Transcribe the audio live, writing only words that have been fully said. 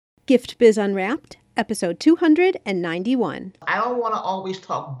Gift Biz Unwrapped, episode 291. I don't want to always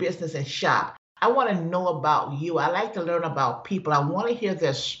talk business and shop. I want to know about you. I like to learn about people. I want to hear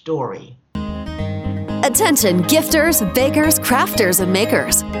their story. Attention gifters, bakers, crafters, and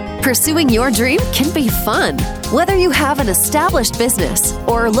makers. Pursuing your dream can be fun. Whether you have an established business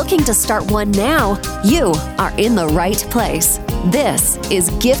or are looking to start one now, you are in the right place. This is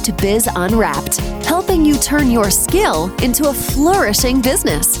Gift Biz Unwrapped, helping you turn your skill into a flourishing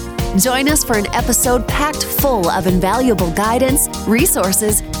business. Join us for an episode packed full of invaluable guidance,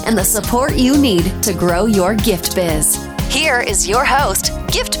 resources, and the support you need to grow your gift biz. Here is your host,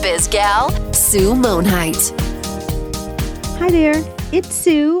 Gift Biz gal, Sue Monheit. Hi there, it's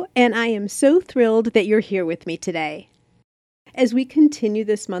Sue, and I am so thrilled that you're here with me today. As we continue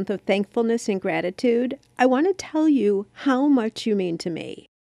this month of thankfulness and gratitude, I want to tell you how much you mean to me.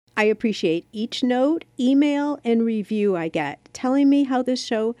 I appreciate each note, email, and review I get telling me how this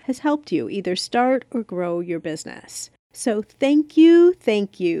show has helped you either start or grow your business. So thank you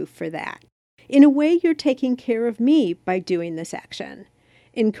for that. In a way, you're taking care of me by doing this action,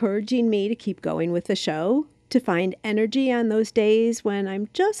 encouraging me to keep going with the show, to find energy on those days when I'm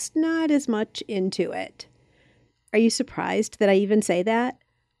just not as much into it. Are you surprised that I even say that?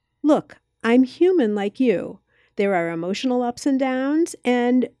 Look, I'm human like you. There are emotional ups and downs,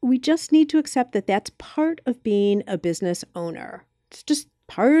 and we just need to accept that that's part of being a business owner. It's just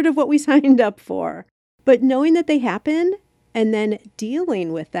part of what we signed up for. But knowing that they happen and then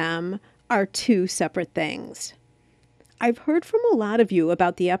dealing with them are two separate things. I've heard from a lot of you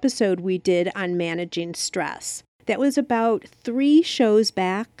about the episode we did on managing stress. That was about 3 shows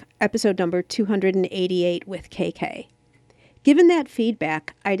back, episode number 288 with KK. Given that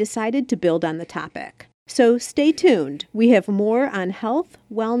feedback, I decided to build on the topic. So stay tuned. We have more on health,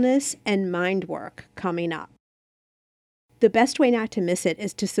 wellness, and mind work coming up. The best way not to miss it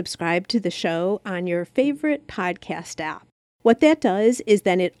is to subscribe to the show on your favorite podcast app. What that does is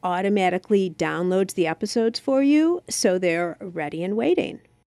then it automatically downloads the episodes for you so they're ready and waiting.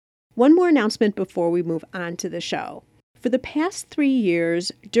 One more announcement before we move on to the show. For the past 3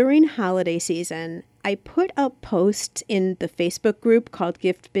 years, during holiday season, I put up posts in the Facebook group called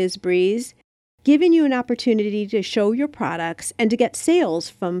Gift Biz Breeze, giving you an opportunity to show your products and to get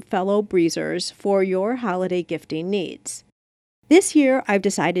sales from fellow breezers for your holiday gifting needs. This year, I've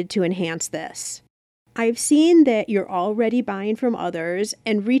decided to enhance this. I've seen that you're already buying from others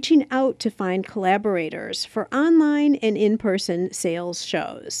and reaching out to find collaborators for online and in-person sales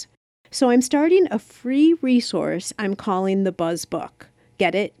shows. So I'm starting a free resource I'm calling the Buzz Book.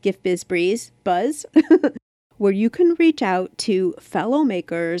 Get it? Gift Biz Breeze? Buzz? Where you can reach out to fellow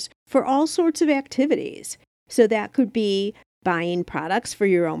makers for all sorts of activities. So that could be buying products for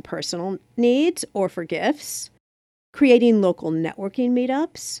your own personal needs or for gifts, creating local networking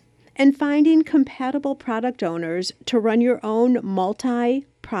meetups, and finding compatible product owners to run your own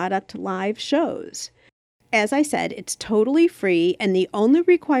multi-product live shows. As I said, it's totally free, and the only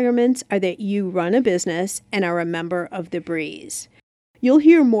requirements are that you run a business and are a member of the Breeze. You'll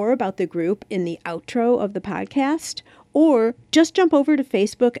hear more about the group in the outro of the podcast, or just jump over to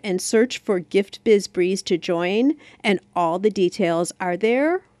Facebook and search for Gift Biz Breeze to join, and all the details are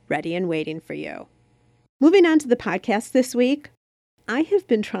there, ready and waiting for you. Moving on to the podcast this week, I have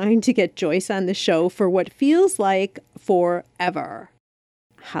been trying to get Joyce on the show for what feels like forever.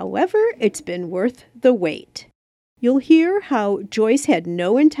 However, it's been worth the wait. You'll hear how Joyce had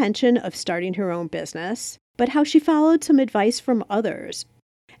no intention of starting her own business, but how she followed some advice from others.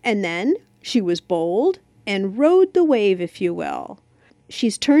 And then she was bold and rode the wave, if you will.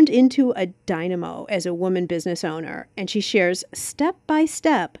 She's turned into a dynamo as a woman business owner, and she shares step by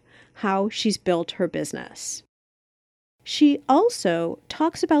step how she's built her business. She also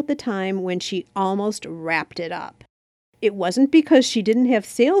talks about the time when she almost wrapped it up. It wasn't because she didn't have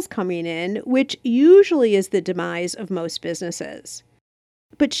sales coming in, which usually is the demise of most businesses.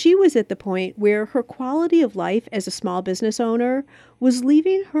 But she was at the point where her quality of life as a small business owner was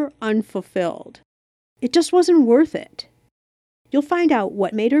leaving her unfulfilled. It just wasn't worth it. You'll find out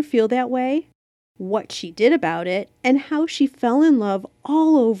what made her feel that way, what she did about it, and how she fell in love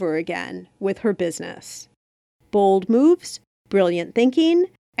all over again with her business. Bold moves, brilliant thinking,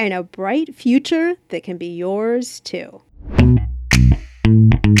 and a bright future that can be yours too.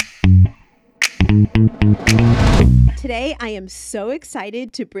 Today, I am so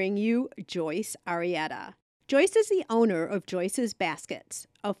excited to bring you Joyce Arrieta. Joyce is the owner of Joyce's Baskets,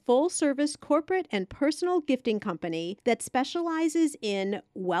 a full-service corporate and personal gifting company that specializes in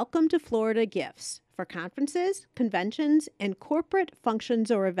Welcome to Florida gifts for conferences, conventions, and corporate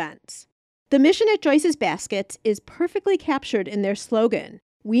functions or events. The mission at Joyce's Baskets is perfectly captured in their slogan,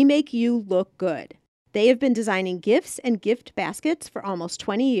 We make you look good. They have been designing gifts and gift baskets for almost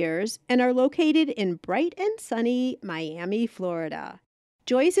 20 years and are located in bright and sunny Miami, Florida.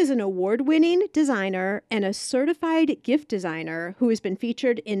 Joyce is an award-winning designer and a certified gift designer who has been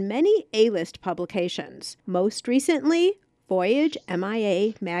featured in many A-list publications, most recently Voyage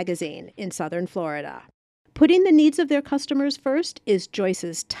MIA magazine in Southern Florida. Putting the needs of their customers first is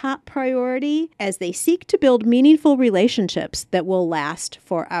Joyce's top priority as they seek to build meaningful relationships that will last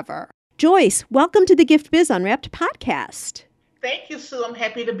forever. Joyce, welcome to the Gift Biz Unwrapped podcast. Thank you, Sue. I'm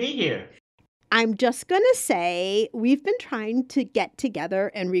happy to be here. I'm just going to say we've been trying to get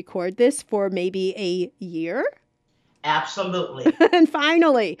together and record this for maybe a year. Absolutely. And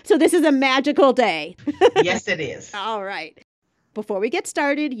finally, so this is a magical day. Yes, it is. All right. Before we get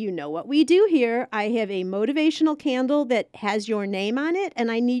started, you know what we do here. I have a motivational candle that has your name on it, and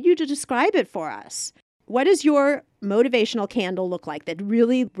I need you to describe it for us. What does your motivational candle look like that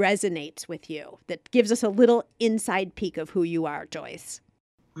really resonates with you, that gives us a little inside peek of who you are, Joyce?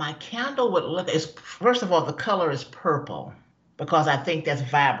 My candle would look, first of all, the color is purple because I think that's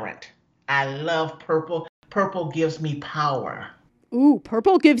vibrant. I love purple. Purple gives me power. Ooh,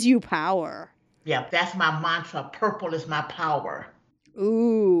 purple gives you power. Yeah, that's my mantra. Purple is my power.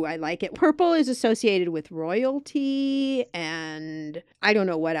 Ooh, I like it. Purple is associated with royalty and I don't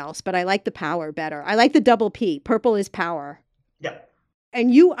know what else, but I like the power better. I like the double P. Purple is power. Yep.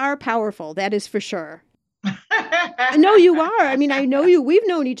 And you are powerful. That is for sure. No, you are. I mean, I know you. We've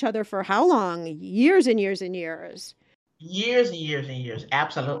known each other for how long? Years and years and years. Years and years and years.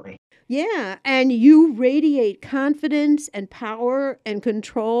 Absolutely. Yeah. And you radiate confidence and power and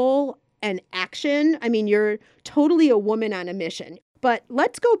control and action. I mean, you're totally a woman on a mission. But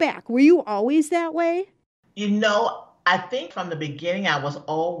let's go back. Were you always that way? I think from the beginning, I was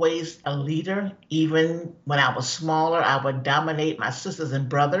always a leader. Even when I was smaller, I would dominate my sisters and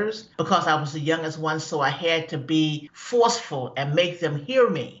brothers because I was the youngest one. So I had to be forceful and make them hear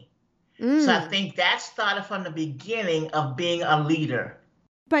me. So I think that started from the beginning of being a leader.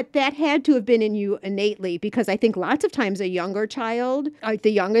 But that had to have been in you innately because I think lots of times a younger child, like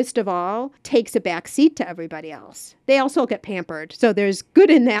the youngest of all, takes a back seat to everybody else. They also get pampered. So there's good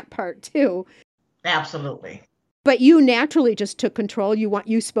in that part too. Absolutely. But you naturally just took control.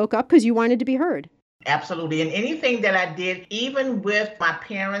 You spoke up because you wanted to be heard. Absolutely. And anything that I did, even with my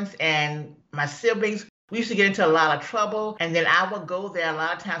parents and my siblings, we used to get into a lot of trouble. And then I would go there. A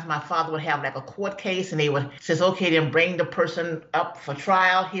lot of times my father would have like a court case and they would say, okay, then bring the person up for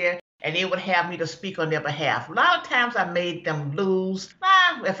trial here. And they would have me to speak on their behalf. A lot of times I made them lose.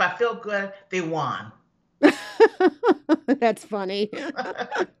 If I felt good, they won. That's funny.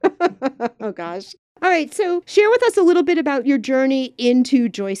 Oh, gosh. All right. So share with us a little bit about your journey into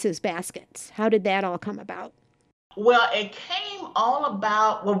Joyce's Baskets. How did that all come about? Well, it came all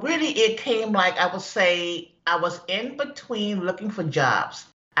about, it came like I would say I was in between looking for jobs.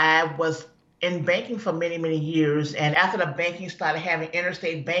 I was in banking for many, many years. And after the banking started having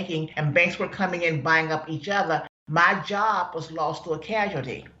interstate banking and banks were coming in, buying up each other, my job was lost to a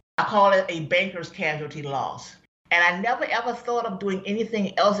casualty. I call it a banker's casualty loss. And I never ever thought of doing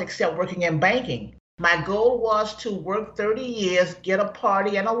anything else except working in banking. My goal was to work 30 years, get a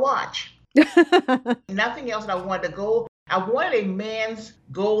party and a watch. Nothing else that I wanted to go. I wanted a man's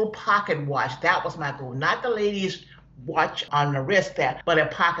gold pocket watch. That was my goal. Not the ladies' watch on the wrist there, but a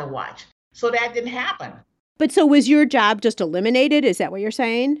pocket watch. So that didn't happen. But so was your job just eliminated? Is that what you're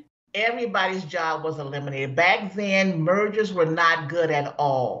saying? Everybody's job was eliminated. Back then, mergers were not good at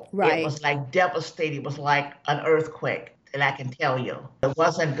all. Right. It was like devastating. It was like an earthquake. And I can tell you, it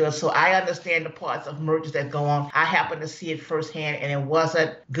wasn't good. So I understand the parts of mergers that go on. I happen to see it firsthand, and it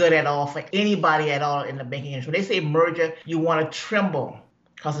wasn't good at all for anybody at all in the banking industry. When they say merger, you want to tremble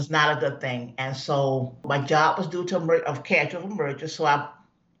because it's not a good thing. And so my job was due to a casual merger. So I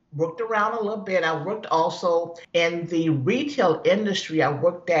worked around a little bit. I worked also in the retail industry. I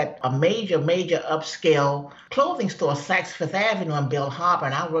worked at a major upscale clothing store, Saks Fifth Avenue in Belle Harbor,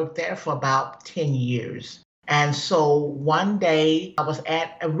 and I worked there for about 10 years. And so one day I was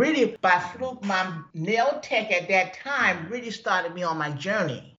really by fluke, my nail tech at that time really started me on my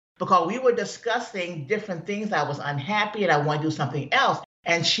journey because we were discussing different things. I was unhappy and I wanted to do something else.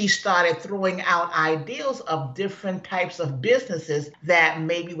 And she started throwing out ideas of different types of businesses that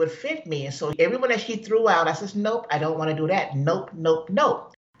maybe would fit me. And so everyone that she threw out, I said, nope, I don't want to do that. Nope.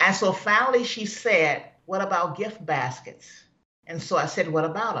 And so finally she said, what about gift baskets? And so I said, what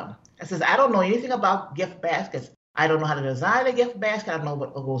about them? I says, I don't know anything about gift baskets. I don't know how to design a gift basket. I don't know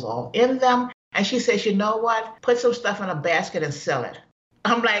what goes all in them. And she says, you know what? Put some stuff in a basket and sell it.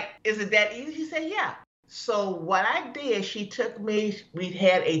 I'm like, is it that easy? She said, yeah. So what I did, she took me, we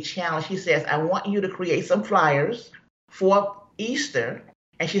had a challenge. She says, I want you to create some flyers for Easter.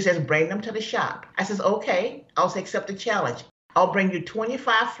 And she says, bring them to the shop. I says, okay, I'll accept the challenge. I'll bring you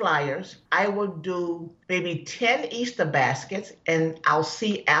 25 flyers. I will do maybe 10 Easter baskets and I'll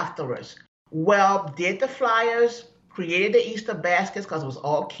see afterwards. Well, did the flyers, created the Easter baskets because it was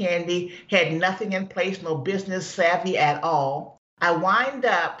all candy, had nothing in place, no business savvy at all. I wind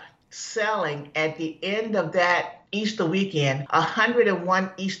up selling at the end of that Easter weekend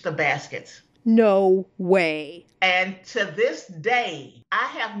 101 Easter baskets. No way. And to this day, I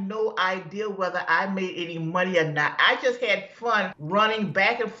have no idea whether I made any money or not. I just had fun running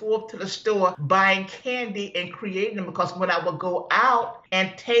back and forth to the store, buying candy and creating them, because when I would go out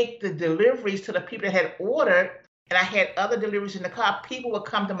and take the deliveries to the people that had ordered, and I had other deliveries in the car, people would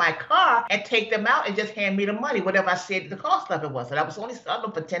come to my car and take them out and just hand me the money, whatever I said the cost of it was. And I was only selling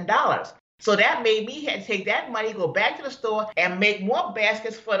them for $10. So that made me have to take that money, go back to the store and make more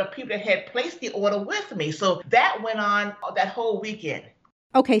baskets for the people that had placed the order with me. So that went on that whole weekend.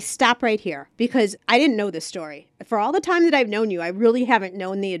 Okay, stop right here, because I didn't know this story. For all the time that I've known you, I really haven't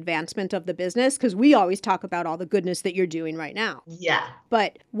known the advancement of the business, because we always talk about all the goodness that you're doing right now. Yeah.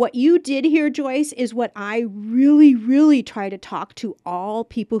 But what you did here, Joyce, is what I really, really try to talk to all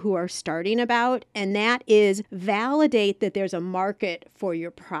people who are starting about, and that is validate that there's a market for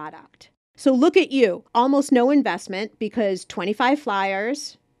your product. So look at you, almost no investment, because 25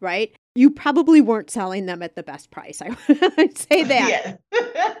 flyers, right? You probably weren't selling them at the best price. I'd say that.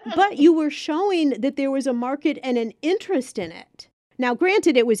 Yeah. But you were showing that there was a market and an interest in it. Now,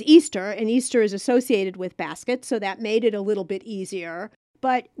 granted, it was Easter, and Easter is associated with baskets, so that made it a little bit easier.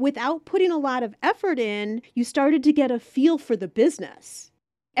 But without putting a lot of effort in, you started to get a feel for the business.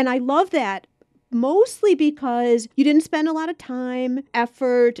 And I love that, mostly because you didn't spend a lot of time,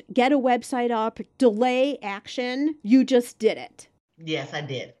 effort, get a website up, delay action. You just did it. Yes, I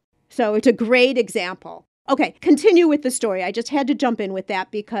did. So it's a great example. Okay, continue with the story. I just had to jump in with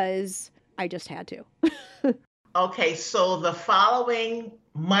that because I just had to. Okay, so the following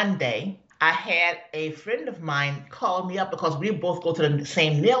Monday, I had a friend of mine call me up because we both go to the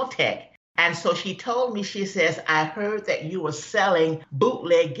same nail tech. And so she told me, she says, I heard that you were selling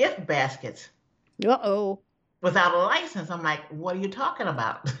bootleg gift baskets. Uh-oh. Without a license. I'm like, what are you talking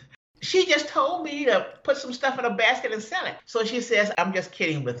about? She just told me to put some stuff in a basket and sell it. So she says, I'm just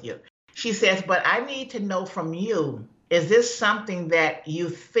kidding with you. She says, but I need to know from you, is this something that you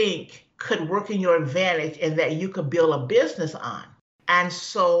think could work in your advantage and that you could build a business on? And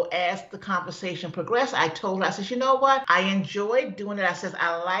so as the conversation progressed, I told her, I said, you know what? I enjoyed doing it. I said,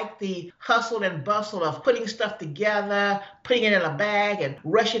 I like the hustle and bustle of putting stuff together, putting it in a bag and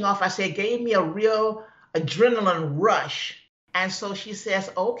rushing off. I said, it gave me a real adrenaline rush. And so she says,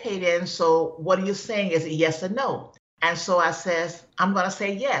 okay, then, so what are you saying? Is it yes or no? And so I says, I'm going to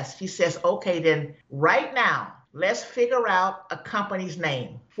say yes. She says, okay, then right now, let's figure out a company's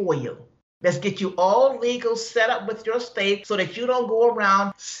name for you. Let's get you all legal, set up with your state so that you don't go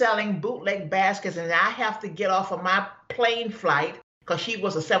around selling bootleg baskets. And I have to get off of my plane flight, because she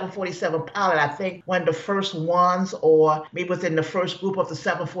was a 747 pilot, I think one of the first ones, or maybe within the first group of the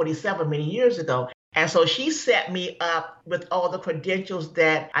 747 many years ago. And so she set me up with all the credentials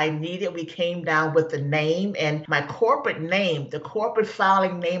that I needed. We came down with the name, and my corporate name, the corporate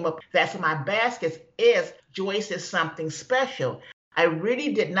filing name of that's in my baskets is Joyce is Something Special. I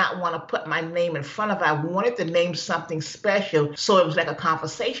really did not want to put my name in front of it. I wanted to name something special, so it was like a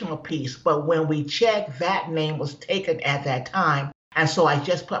conversational piece. But when we checked, that name was taken at that time. And so I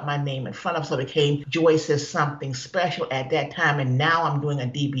just put my name in front of it, so it became Joyce's Something Special at that time. And now I'm doing a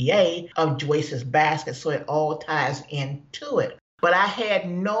DBA of Joyce's Basket, so it all ties into it. But I had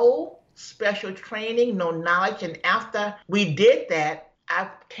no special training, no knowledge. And after we did that, I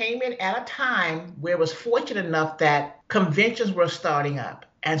came in at a time where I was fortunate enough that conventions were starting up.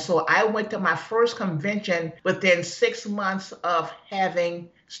 And so I went to my first convention within 6 months of having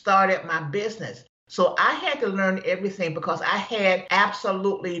started my business. So I had to learn everything because I had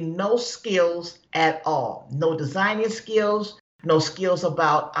absolutely no skills at all. No designing skills, no skills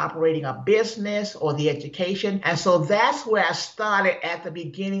about operating a business or the education. And so that's where I started at the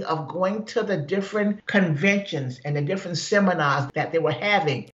beginning of going to the different conventions and the different seminars that they were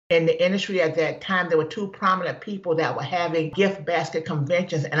having. In the industry at that time, there were two prominent people that were having gift basket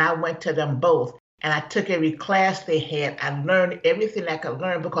conventions, and I went to them both. And I took every class they had. I learned everything I could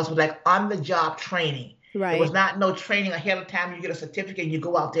learn because it was like on-the-job training. Right. It was not no training ahead of time. You get a certificate and you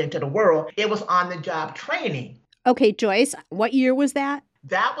go out there into the world. It was on-the-job training. Okay, Joyce, what year was that?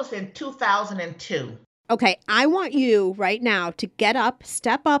 That was in 2002. Okay, I want you right now to get up,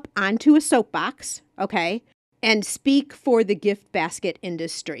 step up onto a soapbox, okay, and speak for the gift basket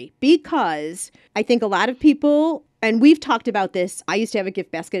industry, because I think a lot of people, and we've talked about this, I used to have a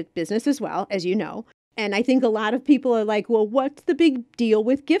gift basket business as well, as you know, and I think a lot of people are like, well, what's the big deal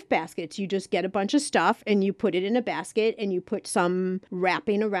with gift baskets? You just get a bunch of stuff and you put it in a basket and you put some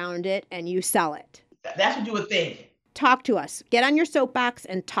wrapping around it and you sell it. That's what you would think. Talk to us. Get on your soapbox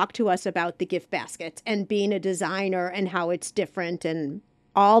and talk to us about the gift baskets and being a designer and how it's different and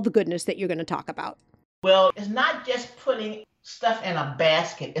all the goodness that you're going to talk about. Well, it's not just putting stuff in a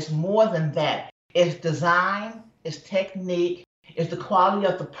basket. It's more than that. It's design, it's technique, it's the quality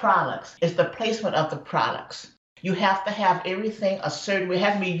of the products, it's the placement of the products. You have to have everything a certain way. It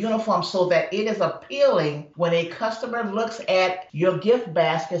has to be uniform so that it is appealing when a customer looks at your gift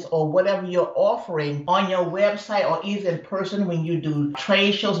baskets or whatever you're offering on your website or even in person when you do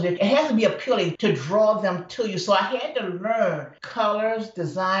trade shows. It has to be appealing to draw them to you. So I had to learn colors,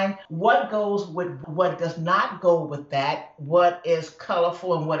 design, what goes with what does not go with that, what is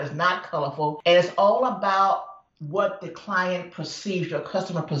colorful and what is not colorful. And it's all about what the client perceives, your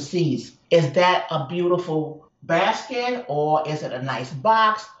customer perceives. Is that a beautiful basket, or is it a nice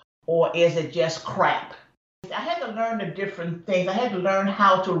box, or is it just crap? I had to learn the different things. I had to learn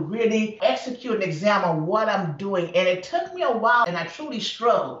how to really execute and examine what I'm doing. And it took me a while, and I truly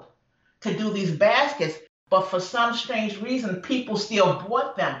struggled to do these baskets. But for some strange reason, people still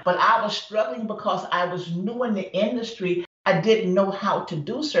bought them. But I was struggling because I was new in the industry. I didn't know how to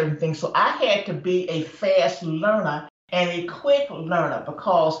do certain things. So I had to be a fast learner and a quick learner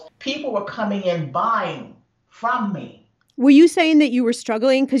because people were coming in buying from me. Were you saying that you were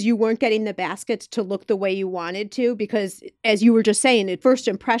struggling because you weren't getting the baskets to look the way you wanted to? Because as you were just saying, the first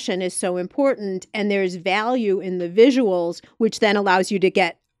impression is so important and there's value in the visuals, which then allows you to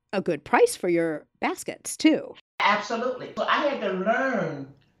get a good price for your baskets too. Absolutely. So I had to learn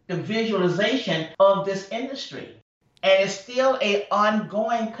the visualization of this industry. And it's still an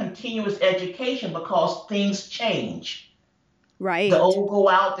ongoing continuous education because things change. Right. The old go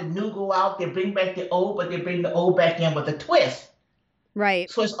out, the new go out, they bring back the old, but they bring the old back in with a twist.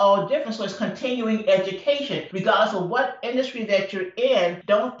 Right. So it's all different. So it's continuing education. Regardless of what industry that you're in,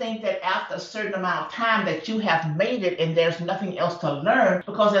 don't think that after a certain amount of time that you have made it and there's nothing else to learn,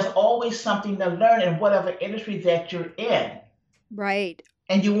 because there's always something to learn in whatever industry that you're in. Right.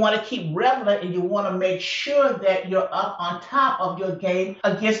 And you want to keep relevant and you want to make sure that you're up on top of your game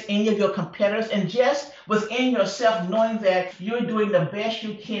against any of your competitors, and just within yourself, knowing that you're doing the best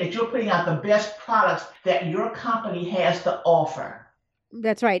you can, that you're putting out the best products that your company has to offer.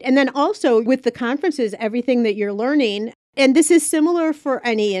 That's right. And then also with the conferences, everything that you're learning, and this is similar for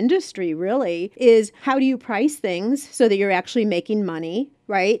any industry really, is how do you price things so that you're actually making money,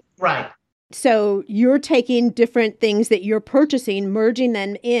 right? Right. So you're taking different things that you're purchasing, merging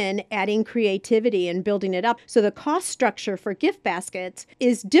them in, adding creativity and building it up. So the cost structure for gift baskets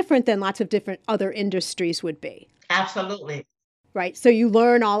is different than lots of different other industries would be. Absolutely. Right. So you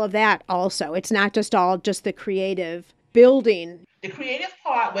learn all of that also. It's not just all just the creative building. The creative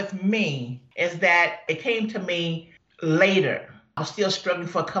part with me is that it came to me later. I was still struggling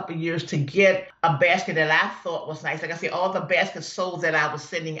for a couple of years to get a basket that I thought was nice. Like I said, all the baskets sold that I was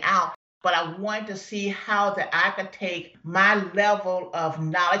sending out. But I wanted to see how that I could take my level of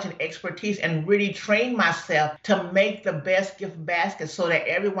knowledge and expertise and really train myself to make the best gift basket so that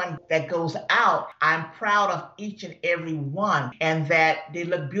everyone that goes out, I'm proud of each and every one, and that they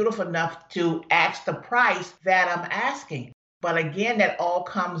look beautiful enough to ask the price that I'm asking. But again, that all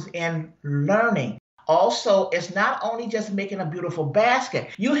comes in learning. Also, it's not only just making a beautiful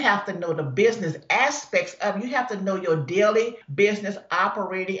basket. You have to know the business aspects of it. You have to know your daily business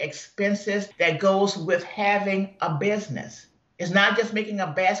operating expenses that goes with having a business. It's not just making a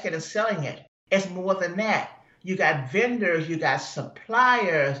basket and selling it. It's more than that. You got vendors, you got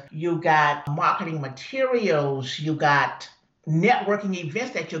suppliers, you got marketing materials, you got networking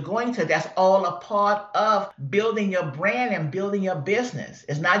events that you're going to. That's all a part of building your brand and building your business.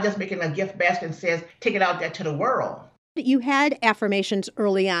 It's not just making a gift basket and says, take it out there to the world. You had affirmations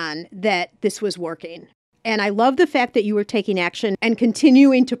early on that this was working. And I love the fact that you were taking action and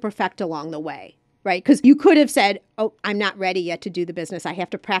continuing to perfect along the way, right? Because you could have said, oh, I'm not ready yet to do the business. I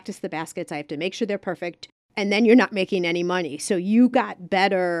have to practice the baskets. I have to make sure they're perfect. And then you're not making any money. So you got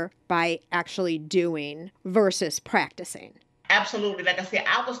better by actually doing versus practicing. Absolutely. Like I said,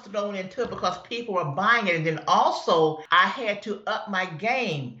 I was thrown into it because people were buying it. And then also I had to up my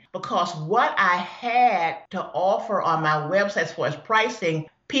game because what I had to offer on my website as far as pricing,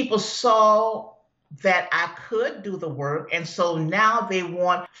 people saw that I could do the work. And so now they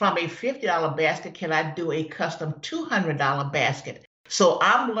want from a $50 basket, can I do a custom $200 basket? So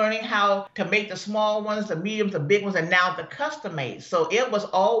I'm learning how to make the small ones, the mediums, the big ones, and now the custom made. So it was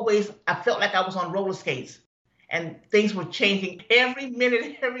always, I felt like I was on roller skates and things were changing every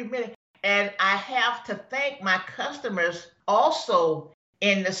minute, every minute. And I have to thank my customers also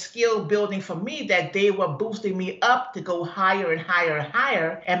in the skill building for me that they were boosting me up to go higher and higher and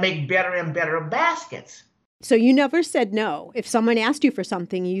higher and make better and better baskets. So you never said no. If someone asked you for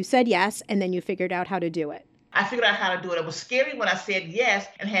something, you said yes, and then you figured out how to do it. I figured out how to do it. It was scary when I said yes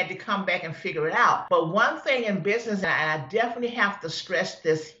and had to come back and figure it out. But one thing in business, and I definitely have to stress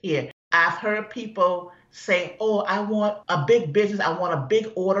this here, I've heard people say, oh, I want a big business. I want a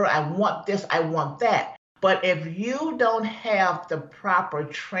big order. I want this. I want that. But if you don't have the proper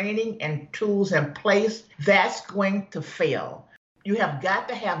training and tools in place, that's going to fail. You have got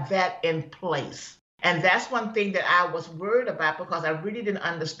to have that in place. And that's one thing that I was worried about because I really didn't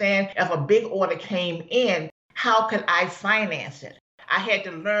understand if a big order came in, how could I finance it? I had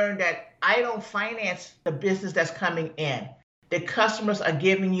to learn that I don't finance the business that's coming in. The customers are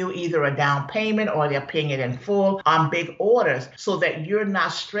giving you either a down payment or they're paying it in full on big orders so that you're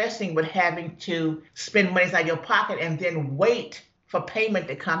not stressing with having to spend money out of your pocket and then wait for payment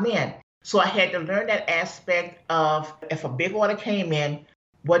to come in. So I had to learn that aspect of if a big order came in,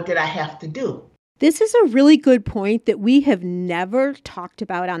 what did I have to do? This is a really good point that we have never talked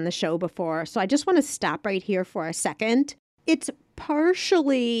about on the show before. So I just want to stop right here for a second. It's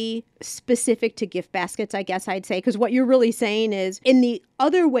partially specific to gift baskets, I guess I'd say, because what you're really saying is in the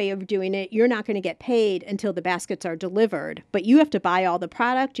other way of doing it, you're not going to get paid until the baskets are delivered. But you have to buy all the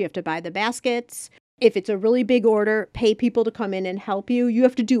product. You have to buy the baskets. If it's a really big order, pay people to come in and help you. You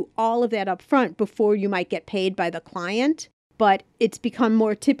have to do all of that up front before you might get paid by the client. But it's become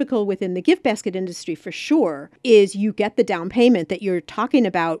more typical within the gift basket industry for sure, is you get the down payment that you're talking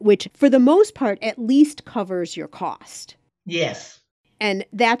about, which for the most part at least covers your cost. Yes. And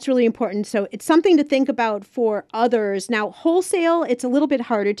that's really important. So it's something to think about for others. Now, wholesale, it's a little bit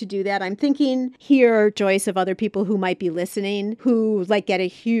harder to do that. I'm thinking here, Joyce, of other people who might be listening who like get a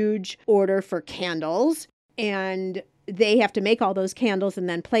huge order for candles and they have to make all those candles and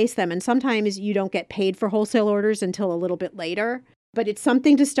then place them. And sometimes you don't get paid for wholesale orders until a little bit later. But it's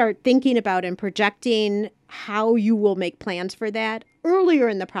something to start thinking about and projecting how you will make plans for that earlier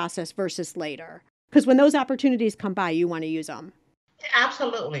in the process versus later. Because when those opportunities come by, you want to use them.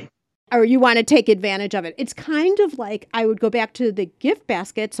 Absolutely. Or you want to take advantage of it. It's kind of like, I would go back to the gift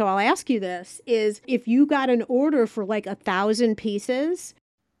basket. So I'll ask you this, is if you got an order for like 1,000 pieces,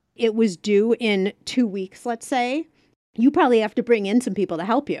 it was due in 2 weeks, let's say, you probably have to bring in some people to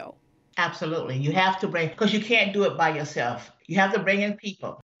help you. Absolutely. You have to bring, because you can't do it by yourself. You have to bring in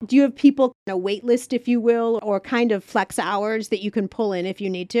people. Do you have people on a wait list, if you will, or kind of flex hours that you can pull in if you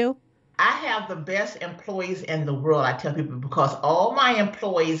need to? I have the best employees in the world, I tell people, because all my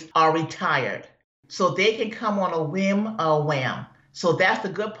employees are retired. So they can come on a whim or a wham. So that's the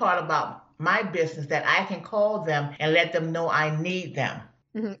good part about my business, that I can call them and let them know I need them.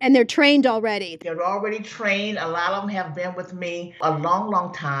 Mm-hmm. And they're trained already. They're already trained. A lot of them have been with me a long,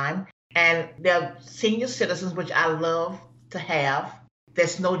 long time. And they're senior citizens, which I love to have.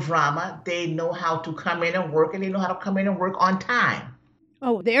 There's no drama. They know how to come in and work, and they know how to come in and work on time.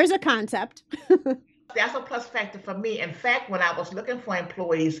 Oh, there's a concept. That's a plus factor for me. In fact, when I was looking for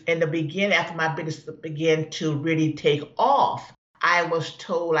employees in the beginning, after my business began to really take off, I was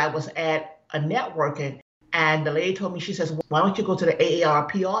told I was at a networking, and the lady told me, she says, why don't you go to the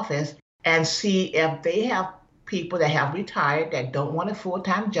AARP office and see if they have people that have retired, that don't want a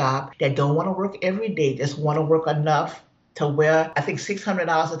full-time job, that don't want to work every day, just want to work enough to where I think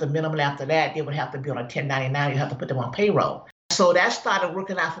 $600 is the minimum. After that, they would have to be on a 1099. You have to put them on payroll. So that started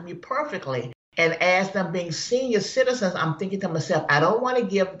working out for me perfectly. And as them being senior citizens, I'm thinking to myself, I don't want to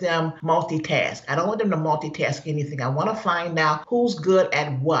give them multitask. I don't want them to multitask anything. I want to find out who's good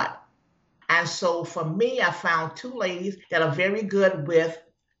at what. And so for me, I found two ladies that are very good with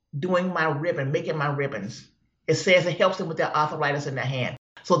doing my ribbon, making my ribbons. It says it helps them with their arthritis in their hand.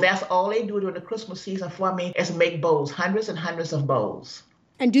 So that's all they do during the Christmas season for me, is make bows, hundreds and hundreds of bows.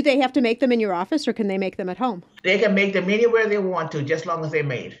 And do they have to make them in your office, or can they make them at home? They can make them anywhere they want to, just as long as they're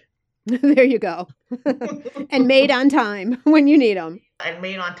made. There you go. And made on time when you need them. And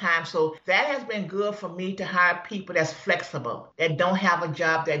made on time. So that has been good for me to hire people that's flexible, that don't have a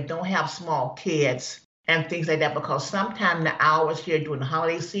job, that don't have small kids and things like that. Because sometimes the hours here during the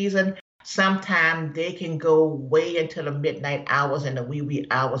holiday season, sometimes they can go way into the midnight hours and the wee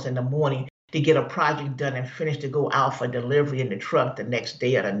hours in the morning to get a project done and finished to go out for delivery in the truck the next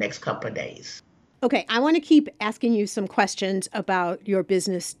day or the next couple of days. Okay, I want to keep asking you some questions about your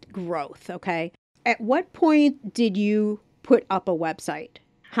business growth, okay? At what point did you put up a website?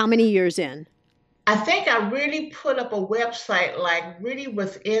 How many years in? I think I really put up a website like really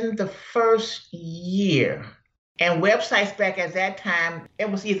within the first year. And websites back at that time,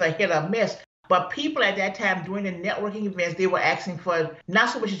 it was either hit or miss. But people at that time doing the networking events, they were asking for not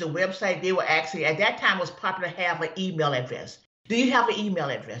so much as a website, they were asking, at that time it was popular to have an email address. Do you have an email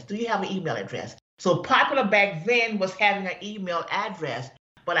address? Do you have an email address? So popular back then was having an email address.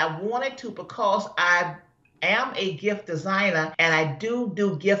 But I wanted to, because I am a gift designer and I do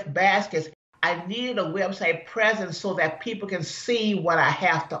gift baskets, I needed a website presence so that people can see what I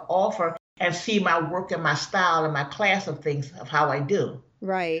have to offer and see my work and my style and my class of things of how I do.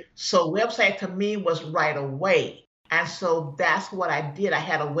 Right. So website to me was right away. And so that's what I did. I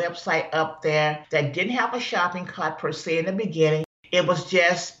had a website up there that didn't have a shopping cart per se in the beginning. It was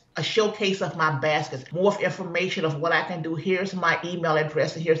just a showcase of my baskets, more information of what I can do. Here's my email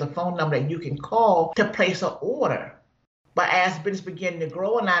address and here's a phone number that you can call to place an order. But as business began to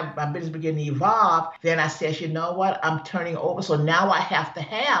grow and my business began to evolve, then I said, you know what, I'm turning over. So now I have to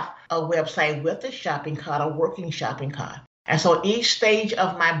have a website with a shopping cart, a working shopping cart. And so each stage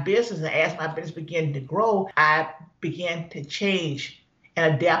of my business, and as my business began to grow, I began to change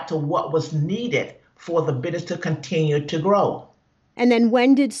and adapt to what was needed for the business to continue to grow. And then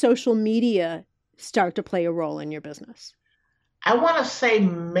when did social media start to play a role in your business? I want to say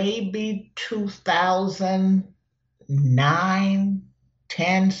maybe 2009,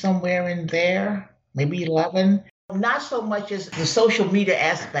 10, somewhere in there, maybe 11. Not so much as the social media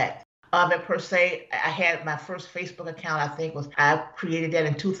aspect of it per se. I had my first Facebook account, I created that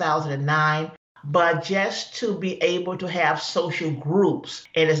in 2009. But just to be able to have social groups,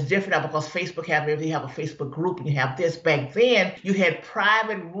 and it's different now because Facebook you have a Facebook group and you have this. Back then, you had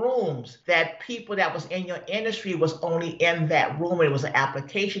private rooms that people that was in your industry was only in that room. It was an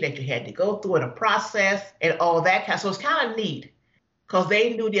application that you had to go through and a process and all that kind. So it's kind of neat because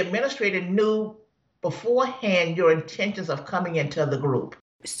the administrator knew beforehand your intentions of coming into the group.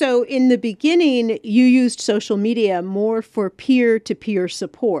 So in the beginning, you used social media more for peer-to-peer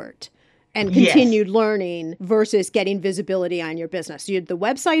support and continued learning versus getting visibility on your business. So you had the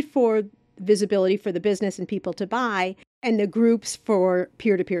website for visibility for the business and people to buy, and the groups for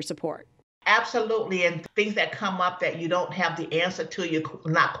peer-to-peer support. Absolutely. And things that come up that you don't have the answer to, you're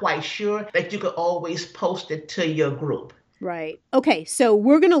not quite sure, that you could always post it to your group. Right. Okay, so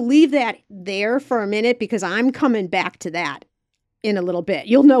we're going to leave that there for a minute because I'm coming back to that in a little bit.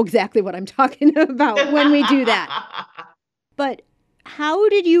 You'll know exactly what I'm talking about when we do that. But how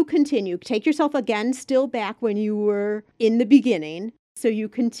did you continue? Take yourself again still back when you were in the beginning. So you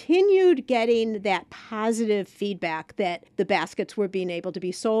continued getting that positive feedback that the baskets were being able to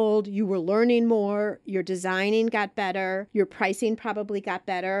be sold. You were learning more. Your designing got better. Your pricing probably got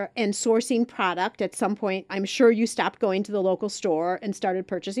better. And sourcing product at some point, I'm sure you stopped going to the local store and started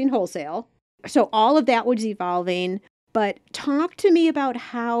purchasing wholesale. So all of that was evolving. But talk to me about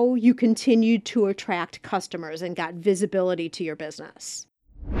how you continued to attract customers and got visibility to your business.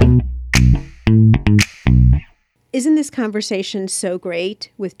 Isn't this conversation so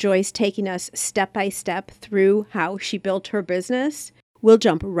great with Joyce taking us step by step through how she built her business? We'll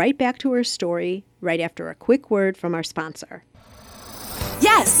jump right back to her story right after a quick word from our sponsor.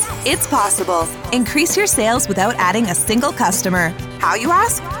 Yes, it's possible. Increase your sales without adding a single customer. How, you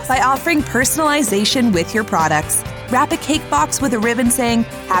ask? By offering personalization with your products. Wrap a cake box with a ribbon saying,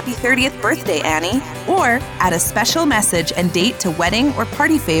 "Happy 30th birthday, Annie." Or add a special message and date to wedding or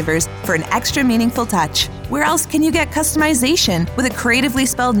party favors for an extra meaningful touch. Where else can you get customization with a creatively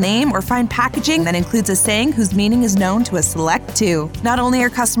spelled name or fine packaging that includes a saying whose meaning is known to a select few? Not only are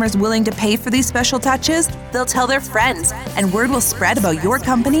customers willing to pay for these special touches, they'll tell their friends, and word will spread about your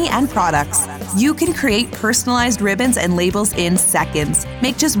company and products. You can create personalized ribbons and labels in seconds.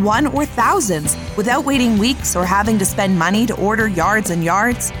 Make just one or thousands without waiting weeks or having to spend money to order yards and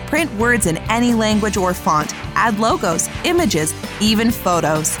yards. Print words in any language or font. Add logos, images, even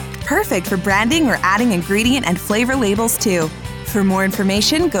photos. Perfect for branding or adding ingredient and flavor labels too. For more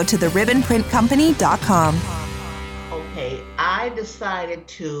information, go to theribbonprintcompany.com. Okay, I decided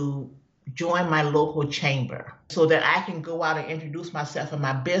to join my local chamber so that I can go out and introduce myself and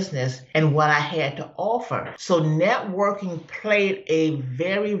my business and what I had to offer. So networking played a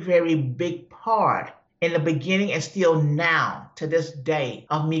very, very big part in the beginning and still now to this day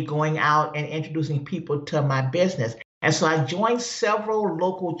of me going out and introducing people to my business. And so I joined several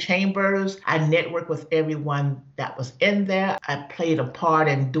local chambers. I networked with everyone that was in there. I played a part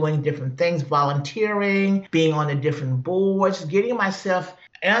in doing different things, volunteering, being on the different boards, getting myself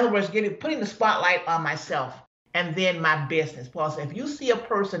In other words, putting the spotlight on myself and then my business. Because if you see a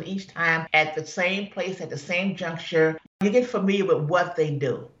person each time at the same place, at the same juncture, you get familiar with what they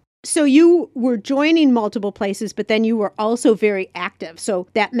do. So you were joining multiple places, but then you were also very active. So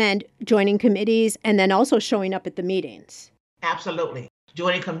that meant joining committees and then also showing up at the meetings. Absolutely.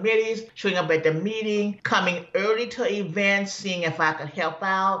 Joining committees, showing up at the meeting, coming early to events, seeing if I could help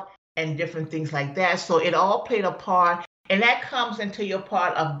out and different things like that. So it all played a part. And that comes into your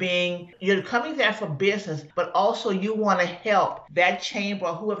part of you're coming there for business, but also you want to help that chamber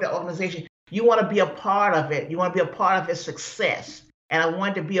or whoever the organization, you want to be a part of it. You want to be a part of its success. And I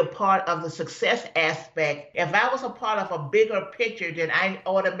wanted to be a part of the success aspect. If I was a part of a bigger picture, then I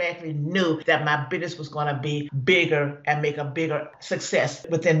automatically knew that my business was going to be bigger and make a bigger success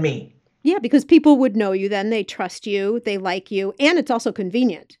within me. Yeah, because people would know you then. They trust you. They like you. And it's also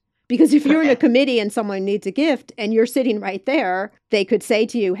convenient. Because if you're in a committee and someone needs a gift and you're sitting right there, they could say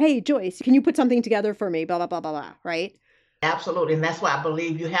to you, hey, Joyce, can you put something together for me? Blah, blah, blah, blah, blah, right? Absolutely. And that's why I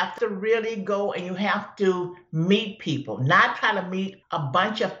believe you have to really go and you have to meet people, not try to meet a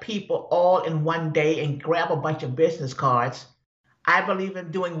bunch of people all in one day and grab a bunch of business cards. I believe in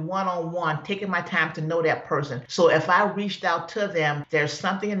doing one-on-one, taking my time to know that person. So if I reached out to them, there's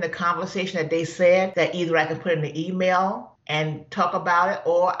something in the conversation that they said that either I can put in the email and talk about it,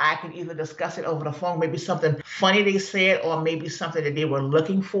 or I can either discuss it over the phone, maybe something funny they said, or maybe something that they were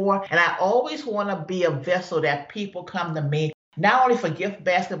looking for. And I always want to be a vessel that people come to me, not only for gift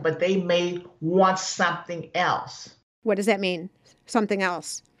basket, but they may want something else. What does that mean? Something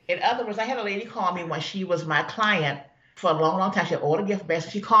else? In other words, I had a lady call me when she was my client for a long, long time. She had ordered gift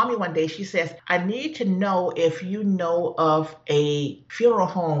basket. She called me one day. She says, I need to know if you know of a funeral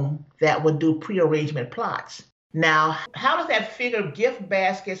home that would do pre-arrangement plots. Now, how does that figure gift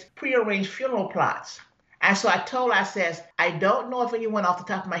baskets, prearranged funeral plots? And so I told her, I says, I don't know if anyone off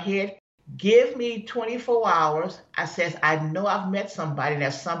the top of my head. Give me 24 hours. I says, I know I've met somebody.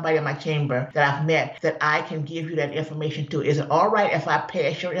 There's somebody in my chamber that I've met that I can give you that information to. Is it all right if I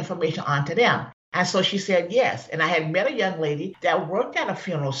pass your information on to them? And so she said yes. And I had met a young lady that worked at a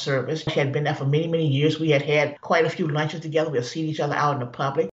funeral service. She had been there for many, many years. We had had quite a few lunches together. We'd seen each other out in the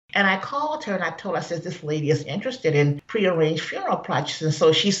public. And I called her and I told her, I said, this lady is interested in prearranged funeral plots. And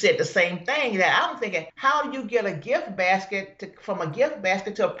so she said the same thing, that I'm thinking, how do you get a gift basket from a gift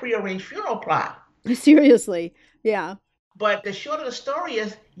basket to a prearranged funeral plot? Seriously, yeah. But the short of the story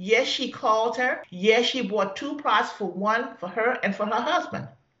is, yes, she called her. Yes, she bought 2 plots, one for her and for her husband.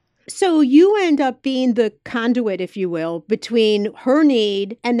 So you end up being the conduit, if you will, between her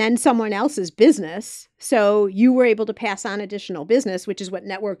need and then someone else's business. So you were able to pass on additional business, which is what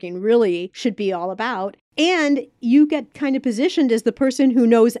networking really should be all about. And you get kind of positioned as the person who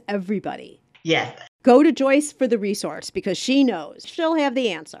knows everybody. Yes. Go to Joyce for the resource because she knows. She'll have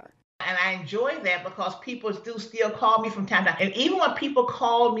the answer. And I enjoy that because people do still call me from time to time. And even when people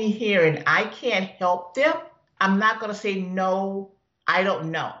call me here and I can't help them, I'm not going to say, no, I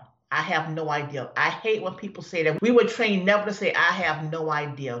don't know. I have no idea. I hate when people say that. We were trained never to say, I have no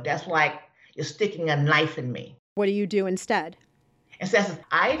idea. That's like you're sticking a knife in me. What do you do instead? Instead,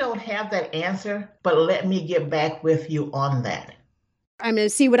 I don't have that answer, but let me get back with you on that. I'm going to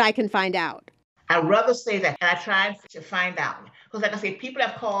see what I can find out. I'd rather say that, and I try to find out. Because like I say, people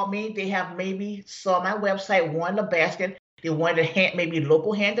have called me. They have maybe saw my website, wanted a basket. They wanted maybe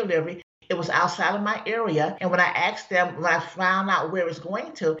local hand delivery. It was outside of my area. And when I asked them, when I found out where it's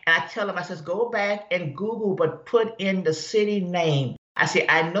going to, and I tell them, I says, go back and Google, but put in the city name. I say,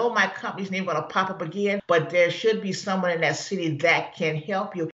 I know my company's name is going to pop up again, but there should be someone in that city that can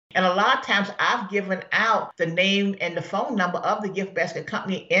help you. And a lot of times I've given out the name and the phone number of the gift basket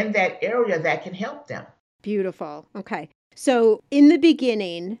company in that area that can help them. Beautiful. Okay. So in the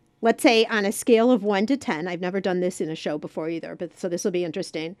beginning, let's say on a scale of 1 to 10, I've never done this in a show before either, but so this will be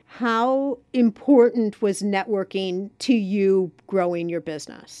interesting. How important was networking to you growing your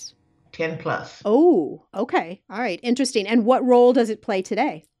business? 10 plus. Oh, okay. All right. Interesting. And what role does it play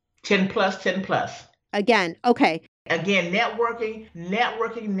today? 10 plus, 10 plus. Again, okay. Again, networking.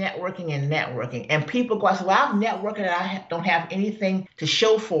 And people go, well, I'm networking and I don't have anything to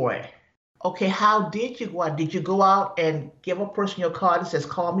show for it. Okay, how did you go out? Did you go out and give a person your card that says,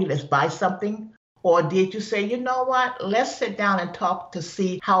 call me, let's buy something? Or did you say, you know what, let's sit down and talk to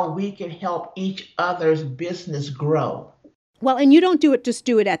see how we can help each other's business grow? Well, and you don't do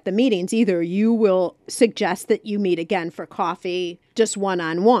it at the meetings either. You will suggest that you meet again for coffee, just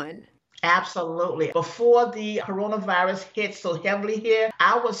one-on-one. Absolutely. Before the coronavirus hit so heavily here,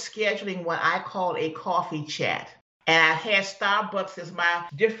 I was scheduling what I call a coffee chat. And I had Starbucks as my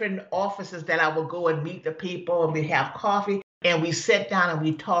different offices that I would go and meet the people and we'd have coffee. And we sat down and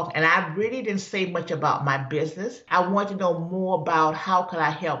we talked, and I really didn't say much about my business. I wanted to know more about how could I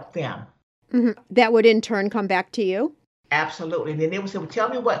help them. That would in turn come back to you? Absolutely. And then they would say, well, tell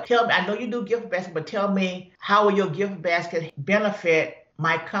me, I know you do gift baskets, but tell me how will your gift basket benefit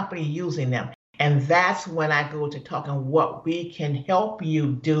my company using them? And that's when I go to talking what we can help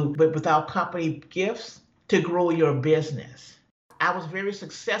you do with our company gifts to grow your business. I was very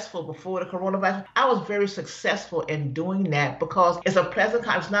successful before the coronavirus. I was very successful in doing that because it's a pleasant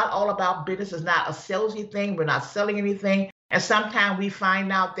time. It's not all about business. It's not a salesy thing. We're not selling anything. And sometimes we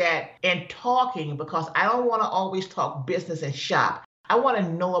find out that in talking, because I don't want to always talk business and shop. I want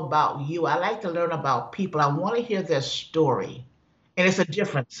to know about you. I like to learn about people. I want to hear their story. And it's a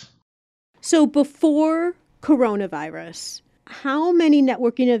difference. So before coronavirus, how many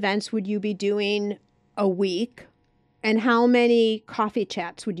networking events would you be doing a week? And how many coffee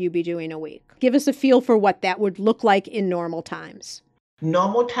chats would you be doing a week? Give us a feel for what that would look like in normal times.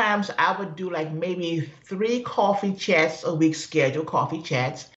 Normal times, I would do like maybe 3 coffee chats a week, scheduled coffee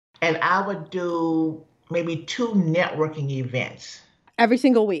chats. And I would do maybe 2 networking events. Every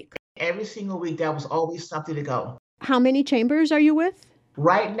single week? Every single week, there was always something to go. How many chambers are you with?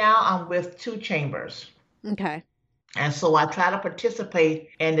 Right now, I'm with 2 chambers. Okay. And so I try to participate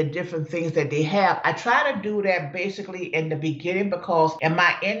in the different things that they have. I try to do that basically in the beginning because in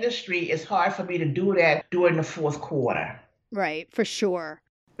my industry, it's hard for me to do that during the fourth quarter. Right, for sure.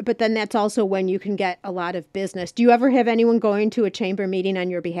 But then that's also when you can get a lot of business. Do you ever have anyone going to a chamber meeting on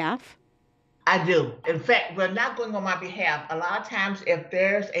your behalf? I do. In fact, we're not going on my behalf. A lot of times if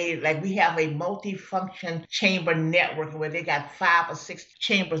there's we have a multi-function chamber network where they got 5 or 6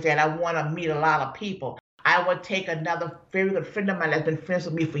 chambers that I want to meet a lot of people. I would take another very good friend of mine that's been friends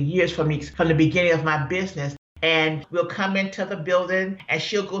with me for years from the beginning of my business, and we'll come into the building and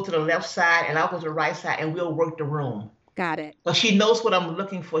she'll go to the left side and I'll go to the right side and we'll work the room. Got it. But she knows what I'm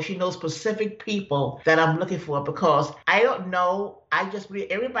looking for. She knows specific people that I'm looking for because I don't know.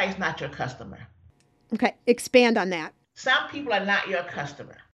 Everybody's not your customer. Okay. Expand on that. Some people are not your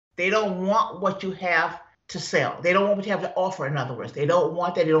customer. They don't want what you have to sell. They don't want what you have to offer, in other words. They don't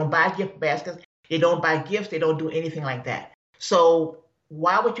want that. They don't buy gift baskets. They don't buy gifts. They don't do anything like that. So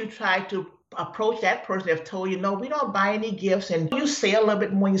why would you try to approach that person that told you, no, we don't buy any gifts, and you say a little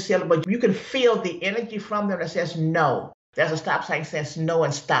bit more, but you can feel the energy from them that says no. There's a stop sign that says no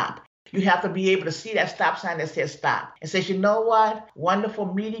and stop. You have to be able to see that stop sign that says stop. It says, you know what?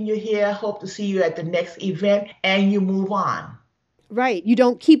 Wonderful meeting you here. Hope to see you at the next event, and you move on. Right. You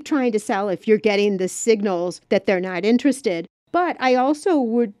don't keep trying to sell if you're getting the signals that they're not interested. But I also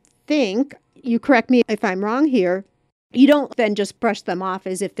would think, you correct me if I'm wrong here, you don't then just brush them off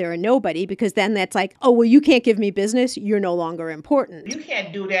as if they're a nobody, because then that's like, oh, well, you can't give me business. You're no longer important. You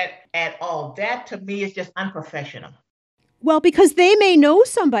can't do that at all. That to me is just unprofessional. Well, because they may know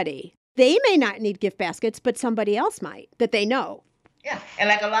somebody. They may not need gift baskets, but somebody else might that they know. Yeah. And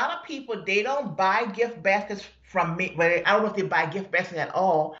like a lot of people, they don't buy gift baskets from me. But I don't know if they buy gift baskets at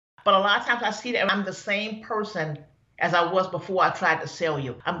all. But a lot of times I see that I'm the same person as I was before I tried to sell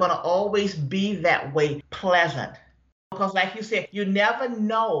you. I'm going to always be that way, pleasant. Because like you said, you never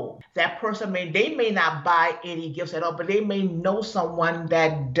know that person. They may not buy any gifts at all, but they may know someone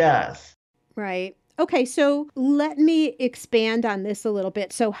that does. Right. Okay, so let me expand on this a little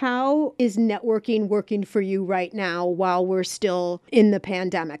bit. So how is networking working for you right now while we're still in the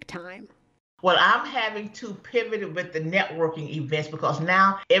pandemic time? Well, I'm having to pivot with the networking events because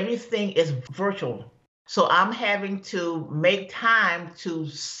now everything is virtual. So I'm having to make time to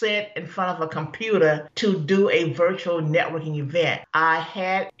sit in front of a computer to do a virtual networking event. I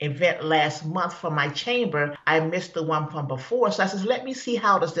had an event last month for my chamber. I missed the one from before. So I said, let me see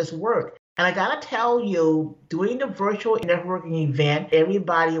how does this work. And I got to tell you, doing the virtual networking event,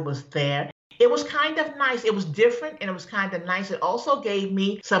 everybody was there. It was kind of nice. It was different and it was kind of nice. It also gave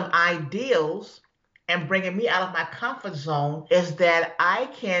me some ideas, and bringing me out of my comfort zone is that I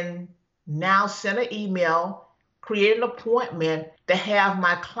can now send an email, create an appointment to have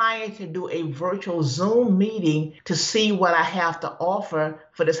my client to do a virtual Zoom meeting to see what I have to offer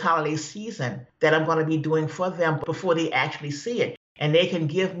for this holiday season that I'm going to be doing for them before they actually see it. And they can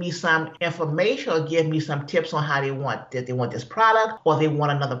give me some information or give me some tips on how they want this product, or they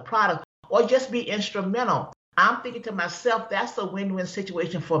want another product, or just be instrumental. I'm thinking to myself, that's a win-win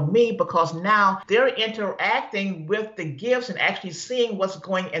situation for me because now they're interacting with the gifts and actually seeing what's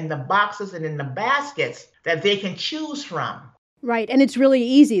going in the boxes and in the baskets that they can choose from. Right. And it's really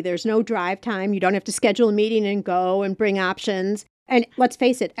easy. There's no drive time. You don't have to schedule a meeting and go and bring options. And let's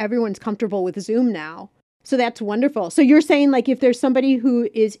face it, everyone's comfortable with Zoom now. So that's wonderful. So you're saying, like, if there's somebody who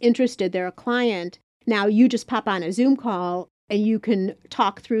is interested, they're a client, Now you just pop on a Zoom call and you can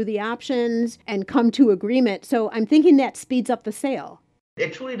talk through the options and come to agreement. So I'm thinking that speeds up the sale.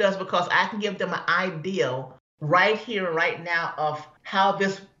 It truly does, because I can give them an idea right here, right now, of how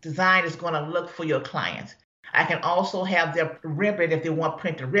this design is going to look for your clients. I can also have their ribbon, if they want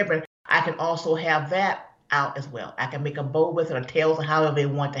printed ribbon, I can also have that out as well. I can make a bow with it or tails or however they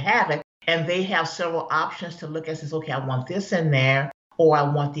want to have it. And they have several options to look at. Says, okay, I want this in there, or I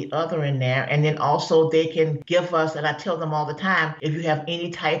want the other in there. And then also they can give us, and I tell them all the time, if you have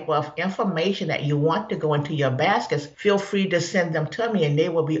any type of information that you want to go into your baskets, feel free to send them to me, and they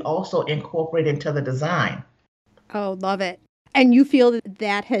will be also incorporated into the design. Oh, love it. And you feel that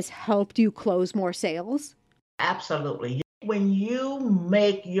that has helped you close more sales? Absolutely. When you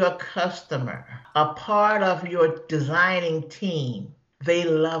make your customer a part of your designing team, they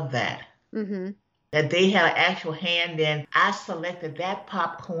love that. Mm-hmm. That they had an actual hand in. I selected that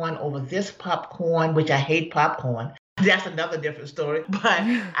popcorn over this popcorn, which I hate popcorn. That's another different story. But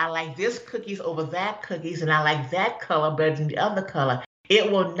I like this cookies over that cookies, and I like that color better than the other color.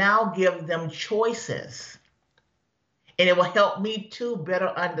 It will now give them choices. And it will help me to better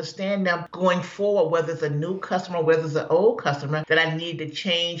understand them going forward, whether it's a new customer, whether it's an old customer, that I need to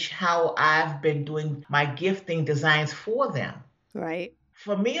change how I've been doing my gifting designs for them. Right.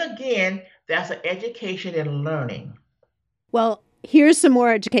 For me, again, that's an education and learning. Well, here's some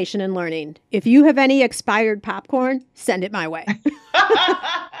more education and learning. If you have any expired popcorn, send it my way.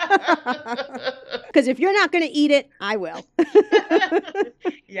 Because if you're not going to eat it, I will.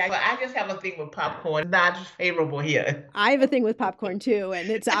 Yeah, but I just have a thing with popcorn, not favorable here. I have a thing with popcorn too, and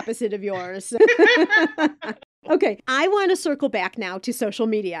it's opposite of yours. Okay, I want to circle back now to social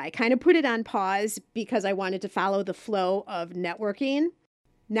media. I kind of put it on pause because I wanted to follow the flow of networking.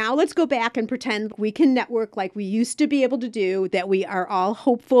 Now let's go back and pretend we can network like we used to be able to do, that we are all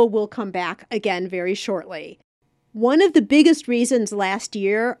hopeful will come back again very shortly. One of the biggest reasons last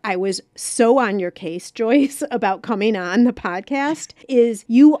year I was so on your case, Joyce, about coming on the podcast is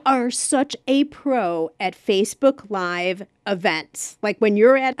you are such a pro at Facebook Live events. Like when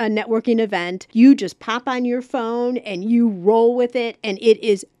you're at a networking event, you just pop on your phone and you roll with it, and it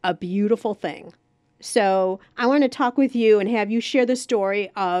is a beautiful thing. So I want to talk with you and have you share the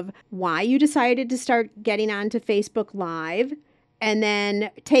story of why you decided to start getting onto Facebook Live, and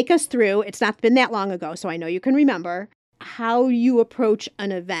then take us through, it's not been that long ago, so I know you can remember, how you approach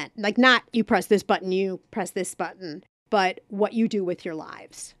an event. Like not you press this button, you press this button, but what you do with your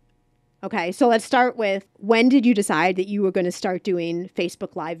lives. Okay, so let's start with, when did you decide that you were going to start doing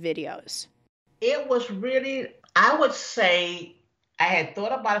Facebook Live videos? It was really, I would say, I had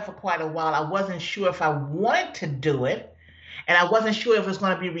thought about it for quite a while. I wasn't sure if I wanted to do it, and I wasn't sure if it was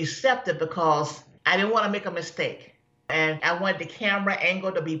going to be receptive because I didn't want to make a mistake. And I wanted the camera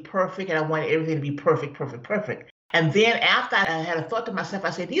angle to be perfect, and I wanted everything to be perfect. And then after I had a thought to myself,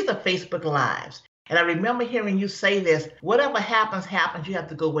 I said, these are Facebook Lives. And I remember hearing you say this, whatever happens, you have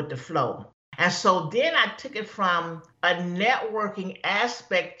to go with the flow. And so then I took it from a networking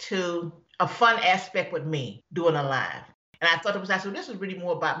aspect to a fun aspect with me doing a live. And I thought this is really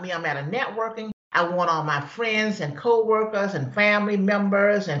more about me. I'm at a networking. I want all my friends and coworkers and family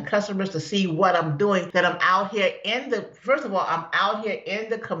members and customers to see what I'm doing, that I'm out here first of all, I'm out here in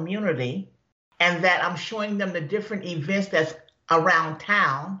the community, and that I'm showing them the different events that's around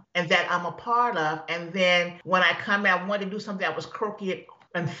town and that I'm a part of. And then when I come in, I wanted to do something that was quirky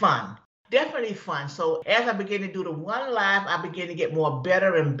and fun. Definitely fun. So as I began to do the one live, I began to get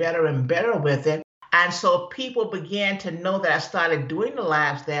better and better with it. And so people began to know that I started doing the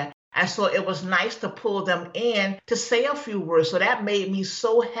lives there. And so it was nice to pull them in to say a few words. So that made me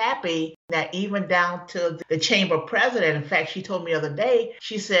so happy that even down to the chamber president, in fact, she told me the other day,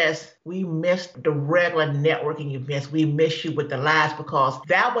 she says, we missed the regular networking events. We miss you with the lives, because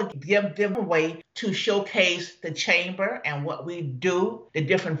that would give them a way to showcase the chamber and what we do, the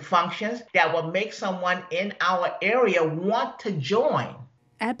different functions that will make someone in our area want to join.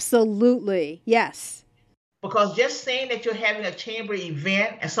 Absolutely. Yes. Because just saying that you're having a chamber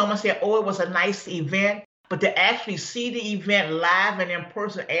event and someone said, oh, it was a nice event, but to actually see the event live and in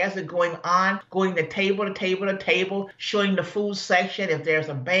person as it's going on, going to table to table to table, showing the food section, if there's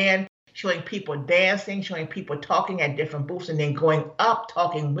a band, showing people dancing, showing people talking at different booths, and then going up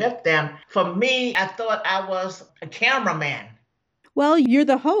talking with them. For me, I thought I was a cameraman. Well, you're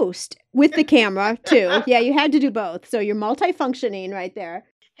the host with the camera too. Yeah, you had to do both. So you're multifunctioning right there.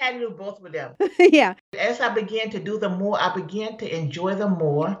 Had to do both with them. Yeah. As I began to do them more, I began to enjoy them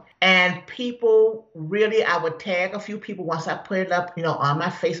more. And people really, I would tag a few people once I put it up, on my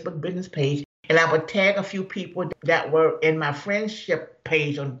Facebook business page. And I would tag a few people that were in my friendship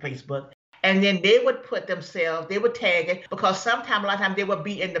page on Facebook. And then they would they would tag it because a lot of times they would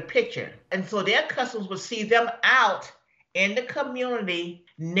be in the picture. And so their customers would see them out in the community,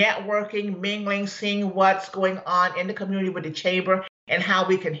 networking, mingling, seeing what's going on in the community with the chamber and how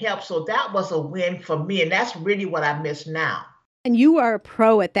we can help. So that was a win for me. And that's really what I miss now. And you are a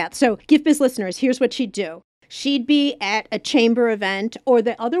pro at that. So Gift Biz listeners, here's what she'd do. She'd be at a chamber event, or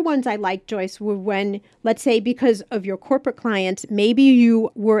the other ones I liked, Joyce, were when, let's say, because of your corporate clients, maybe you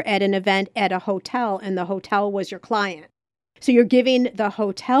were at an event at a hotel and the hotel was your client. So you're giving the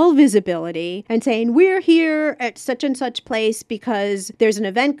hotel visibility and saying, we're here at such and such place because there's an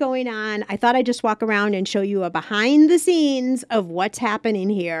event going on. I thought I'd just walk around and show you a behind the scenes of what's happening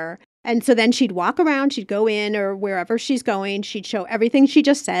here. And so then she'd walk around, she'd go in or wherever she's going, she'd show everything she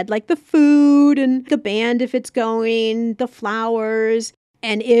just said, like the food and the band if it's going, the flowers.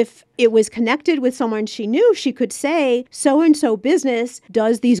 And if it was connected with someone she knew, she could say, so-and-so business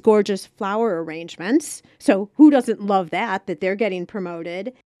does these gorgeous flower arrangements. So who doesn't love that they're getting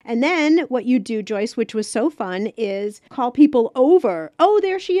promoted? And then what you do, Joyce, which was so fun, is call people over. Oh,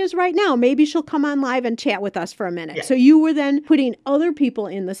 there she is right now. Maybe she'll come on live and chat with us for a minute. Yeah. So you were then putting other people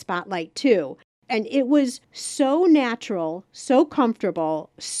in the spotlight too. And it was so natural, so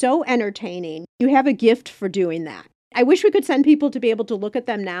comfortable, so entertaining. You have a gift for doing that. I wish we could send people to be able to look at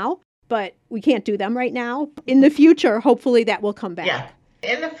them now, but we can't do them right now. In the future, hopefully that will come back. Yeah.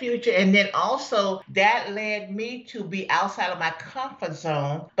 In the future. And then also that led me to be outside of my comfort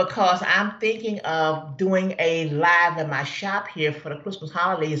zone because I'm thinking of doing a live in my shop here for the Christmas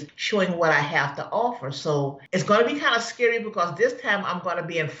holidays, showing what I have to offer. So it's going to be kind of scary because this time I'm going to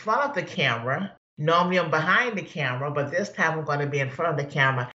be in front of the camera. Normally I'm behind the camera, but this time I'm going to be in front of the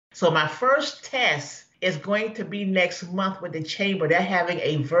camera. So my first test is going to be next month with the chamber. They're having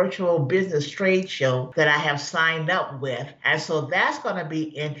a virtual business trade show that I have signed up with. And so that's going to be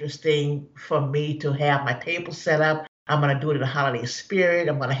interesting for me to have my table set up. I'm going to do it in the holiday spirit.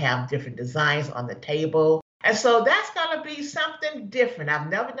 I'm going to have different designs on the table. And so that's going to be something different.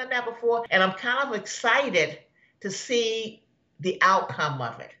 I've never done that before. And I'm kind of excited to see the outcome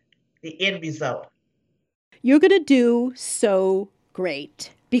of it, the end result. You're going to do so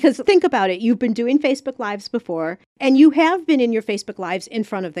great. Because think about it, you've been doing Facebook Lives before, and you have been in your Facebook Lives in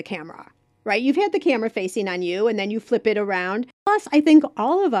front of the camera, right? You've had the camera facing on you, and then you flip it around. Plus, I think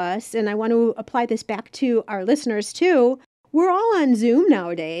all of us, and I want to apply this back to our listeners too, we're all on Zoom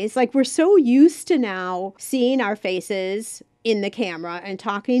nowadays. Like, we're so used to now seeing our faces in the camera and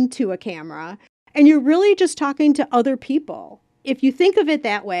talking to a camera, and you're really just talking to other people. If you think of it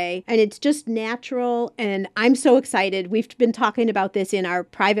that way, and it's just natural, and I'm so excited. We've been talking about this in our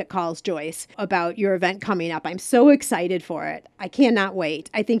private calls, Joyce, about your event coming up. I'm so excited for it. I cannot wait.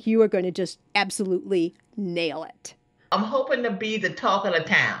 I think you are going to just absolutely nail it. I'm hoping to be the talk of the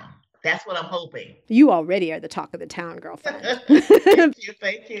town. That's what I'm hoping. You already are the talk of the town, girlfriend.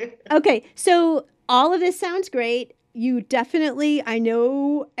 Thank you. Okay, so all of this sounds great. You definitely, I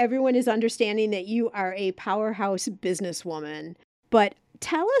know everyone is understanding that you are a powerhouse businesswoman, but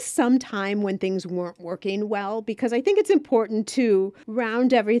tell us some time when things weren't working well, because I think it's important to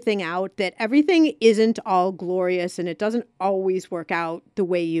round everything out, that everything isn't all glorious and it doesn't always work out the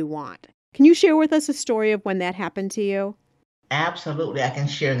way you want. Can you share with us a story of when that happened to you? Absolutely, I can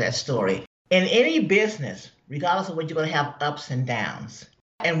share that story. In any business, regardless of what you're going to have ups and downs.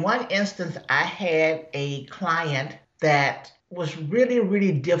 In one instance, I had a client that was really,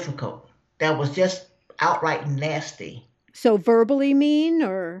 really difficult, that was just outright nasty. So verbally mean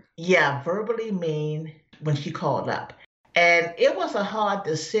or? Yeah, verbally mean when she called up. And it was a hard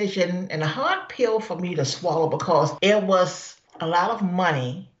decision and a hard pill for me to swallow because it was a lot of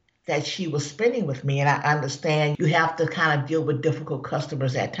money that she was spending with me. And I understand you have to kind of deal with difficult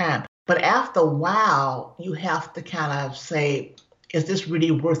customers at times. But after a while, you have to kind of say, is this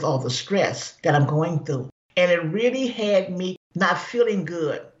really worth all the stress that I'm going through? And it really had me not feeling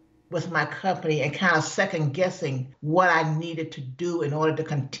good with my company and kind of second guessing what I needed to do in order to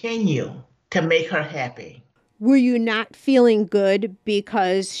continue to make her happy. Were you not feeling good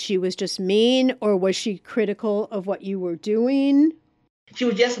because she was just mean, or was she critical of what you were doing? She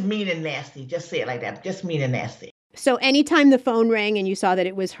was just mean and nasty. Just say it like that. Just mean and nasty. So anytime the phone rang and you saw that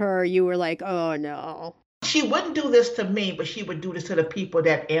it was her, you were like, oh no. She wouldn't do this to me, but she would do this to the people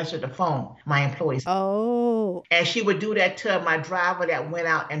that answered the phone, my employees. Oh. And she would do that to my driver that went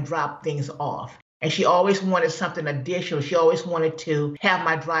out and dropped things off. And she always wanted something additional. She always wanted to have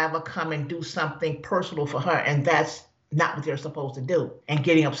my driver come and do something personal for her. And that's not what they're supposed to do. And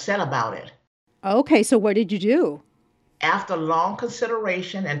getting upset about it. Okay, so what did you do? After long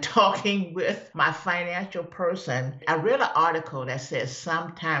consideration and talking with my financial person, I read an article that says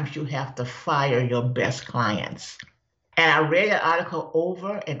sometimes you have to fire your best clients. And I read that article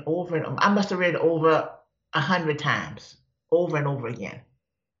over and over, and I must have read it over 100 times, over and over again.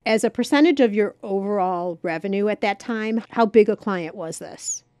 As a percentage of your overall revenue at that time, how big a client was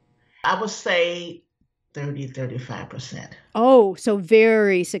this? I would say 35%. Oh, so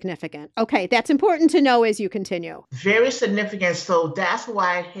very significant. Okay, that's important to know as you continue. Very significant. So that's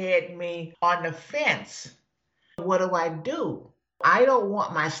why it had me on the fence. What do? I don't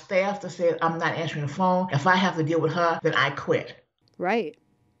want my staff to say, I'm not answering the phone. If I have to deal with her, then I quit. Right.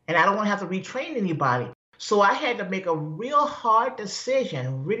 And I don't want to have to retrain anybody. So I had to make a real hard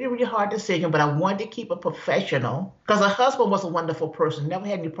decision, really, really hard decision, but I wanted to keep it professional because her husband was a wonderful person, never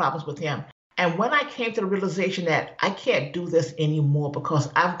had any problems with him. And when I came to the realization that I can't do this anymore because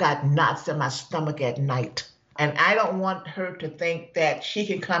I've got knots in my stomach at night, and I don't want her to think that she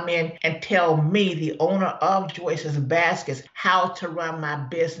can come in and tell me, the owner of Joyce's Baskets, how to run my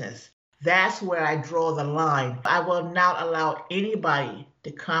business. That's where I draw the line. I will not allow anybody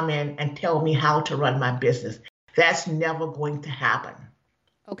to come in and tell me how to run my business. That's never going to happen.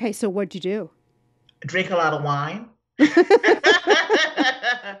 Okay, so what'd you do? Drink a lot of wine.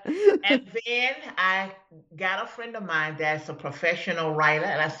 And then I got a friend of mine that's a professional writer,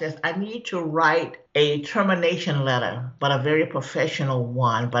 and I said, I need to write a termination letter, but a very professional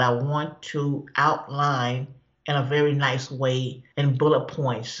one, but I want to outline in a very nice way in bullet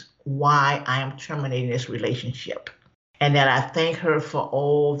points why I am terminating this relationship. And that I thank her for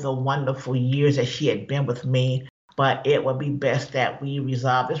all the wonderful years that she had been with me, but it would be best that we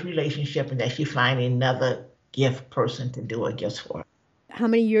resolve this relationship and that she find another gift person to do a gift for her. How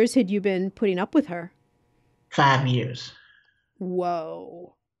many years had you been putting up with her? 5 years.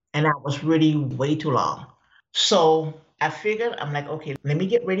 Whoa. And that was really way too long. So I figured, I'm like, okay, let me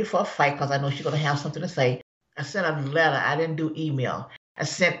get ready for a fight because I know she's going to have something to say. I sent a letter. I didn't do email. I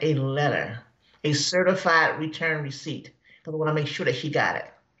sent a letter, a certified return receipt, because I want to make sure that she got it.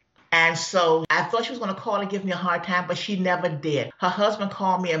 And so I thought she was going to call and give me a hard time, but she never did. Her husband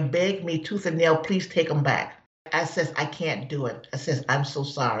called me and begged me tooth and nail, please take them back. I says, I can't do it. I says, I'm so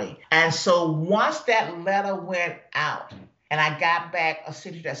sorry. And so once that letter went out and I got back a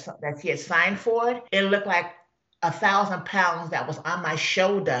signature that he had signed for it, it looked like 1,000 pounds that was on my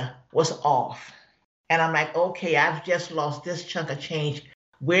shoulder was off. And I'm like, okay, I've just lost this chunk of change.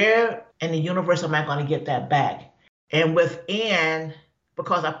 Where in the universe am I going to get that back? And within,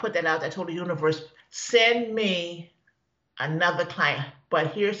 because I put that out, I told the universe, send me another client, but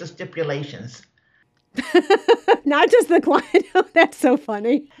here's the stipulations. Not just the client. That's so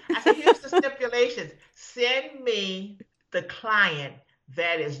funny. I said, here's the stipulations. Send me the client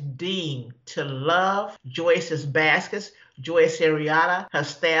that is deemed to love Joyce's Baskets, Joyce Arietta, her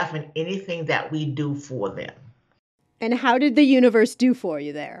staff, and anything that we do for them. And how did the universe do for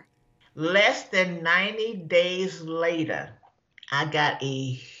you there? Less than 90 days later, I got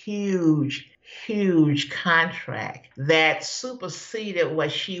a huge contract that superseded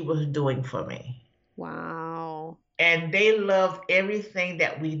what she was doing for me. Wow. And they loved everything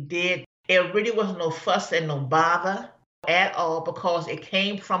that we did. It really was no fuss and no bother at all because it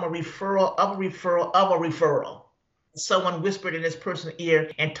came from a referral of a referral of a referral. Someone whispered in this person's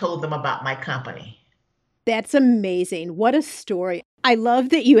ear and told them about my company. That's amazing. What a story. I love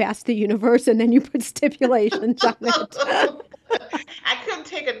that you asked the universe and then you put stipulations on it. I couldn't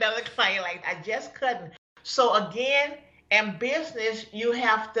take another client like I just couldn't. So again, in business, you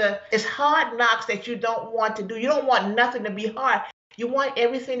have to, it's hard knocks that you don't want to do. You don't want nothing to be hard. You want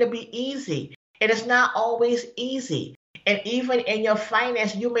everything to be easy. And it's not always easy. And even in your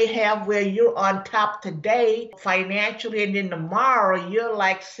finance, you may have where you're on top today financially, and then tomorrow you're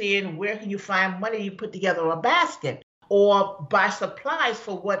like seeing where can you find money to put together a basket or buy supplies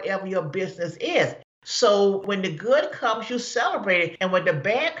for whatever your business is. So when the good comes, you celebrate it. And when the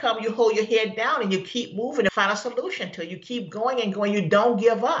bad comes, you hold your head down and you keep moving and find a solution to it. You keep going and going. You don't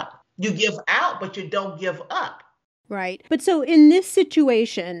give up. You give out, but you don't give up. Right. But so in this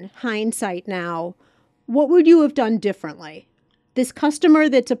situation, hindsight now, what would you have done differently? This customer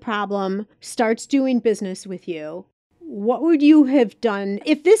that's a problem starts doing business with you. What would you have done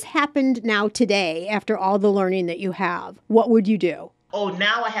if this happened now today after all the learning that you have? What would you do? Oh,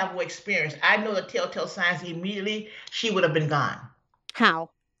 now I have more experience. I know the telltale signs immediately. She would have been gone. How?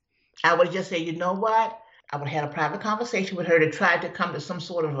 I would just say, you know what? I would have had a private conversation with her to try to come to some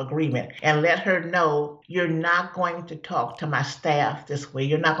sort of agreement and let her know you're not going to talk to my staff this way.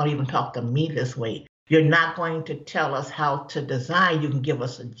 You're not going to even talk to me this way. You're not going to tell us how to design. You can give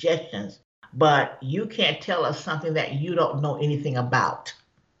us suggestions, but you can't tell us something that you don't know anything about.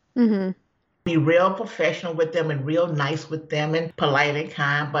 Mm-hmm. Be real professional with them and real nice with them and polite and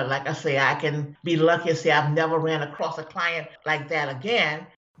kind. But like I say, I can be lucky and say I've never ran across a client like that again.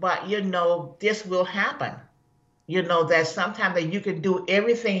 But this will happen. That sometimes that you can do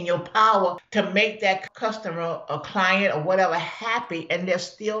everything in your power to make that customer or client or whatever happy, and they're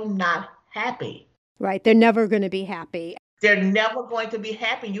still not happy. Right. They're never going to be happy. They're never going to be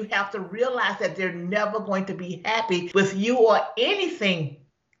happy. You have to realize that they're never going to be happy with you or anything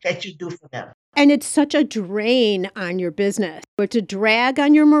that you do for them. And it's such a drain on your business. It's a drag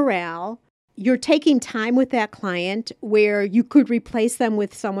on your morale. You're taking time with that client where you could replace them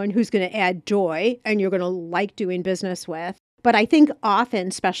with someone who's going to add joy and you're going to like doing business with. But I think often,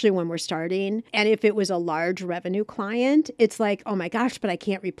 especially when we're starting, and if it was a large revenue client, it's like, oh my gosh, but I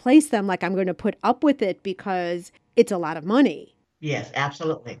can't replace them. Like I'm going to put up with it because it's a lot of money. Yes,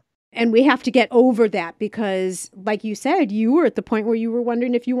 absolutely. And we have to get over that because, like you said, you were at the point where you were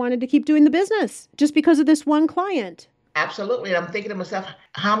wondering if you wanted to keep doing the business just because of this one client. Absolutely. And I'm thinking to myself,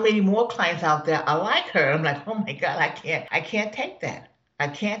 how many more clients out there are like her? I'm like, oh my God, I can't take that. I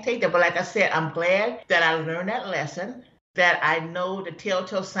can't take that. But like I said, I'm glad that I learned that lesson, that I know the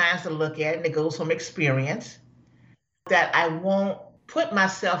telltale signs to look at, and it goes from experience, that I won't put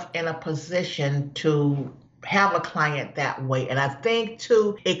myself in a position to have a client that way. And I think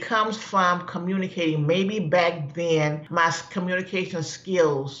too, it comes from communicating. Maybe back then, my communication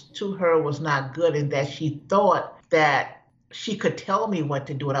skills to her was not good, and that she thought that she could tell me what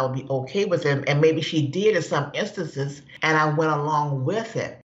to do and I would be okay with it. And maybe she did in some instances, and I went along with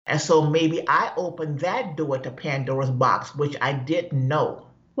it. And so maybe I opened that door to Pandora's box, which I didn't know.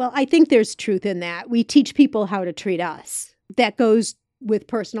 Well, I think there's truth in that. We teach people how to treat us. That goes with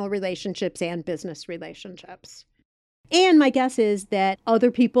personal relationships and business relationships. And my guess is that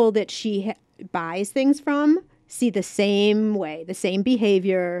other people that she buys things from see the same way, the same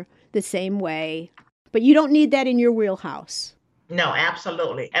behavior, the same way. But you don't need that in your wheelhouse. No,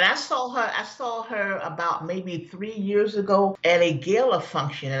 absolutely. And I saw her about maybe 3 years ago at a gala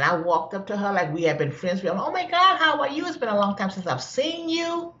function. And I walked up to her like we had been friends. I'm, oh my God, how are you? It's been a long time since I've seen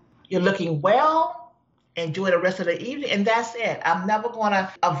you. You're looking well. Enjoy the rest of the evening. And that's it. I'm never going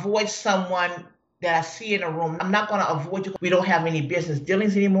to avoid someone that I see in a room. I'm not going to avoid you. We don't have any business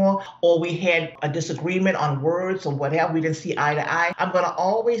dealings anymore, or we had a disagreement on words or whatever. We didn't see eye to eye. I'm going to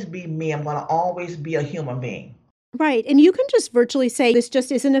always be me. I'm going to always be a human being. Right. And you can just virtually say, this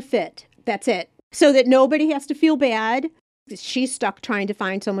just isn't a fit. That's it. So that nobody has to feel bad. She's stuck trying to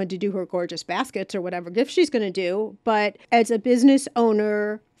find someone to do her gorgeous baskets or whatever gift she's going to do. But as a business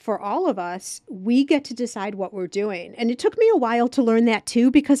owner, for all of us, we get to decide what we're doing. And it took me a while to learn that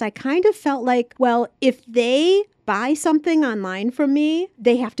too, because I kind of felt like, well, if they buy something online from me,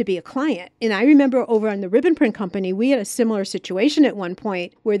 they have to be a client. And I remember over on the Ribbon Print Company, we had a similar situation at one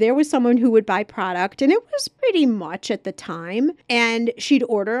point where there was someone who would buy product, and it was pretty much at the time. And she'd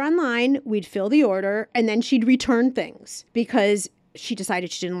order online, we'd fill the order, and then she'd return things because she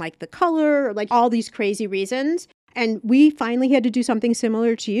decided she didn't like the color or like all these crazy reasons. And we finally had to do something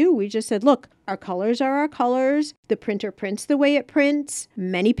similar to you. We just said, look, our colors are our colors. The printer prints the way it prints.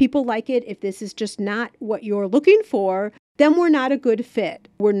 Many people like it. If this is just not what you're looking for, then we're not a good fit.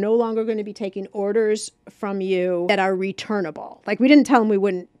 We're no longer going to be taking orders from you that are returnable. Like we didn't tell them we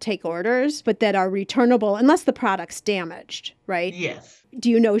wouldn't take orders, but that are returnable unless the product's damaged, right? Yes.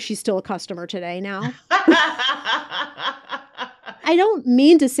 Do you know she's still a customer today now? I don't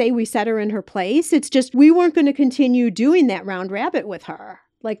mean to say we set her in her place. It's just we weren't going to continue doing that round rabbit with her.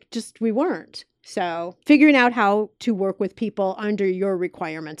 Like just we weren't. So figuring out how to work with people under your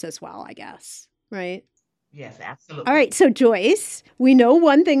requirements as well, I guess. Right? Yes, absolutely. All right. So Joyce, we know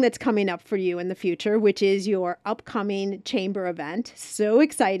one thing that's coming up for you in the future, which is your upcoming chamber event. So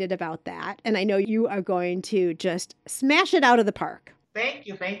excited about that. And I know you are going to just smash it out of the park. Thank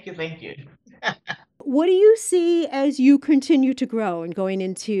you. Thank you. Thank you. What do you see as you continue to grow and going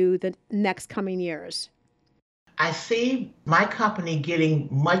into the next coming years? I see my company getting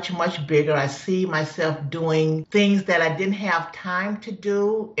much, much bigger. I see myself doing things that I didn't have time to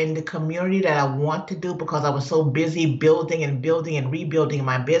do in the community that I want to do because I was so busy building and rebuilding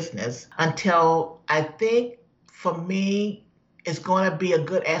my business until I think for me, it's going to be a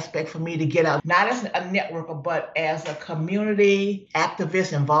good aspect for me to get out, not as a networker, but as a community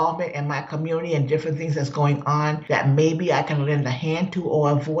activist involvement in my community and different things that's going on that maybe I can lend a hand to or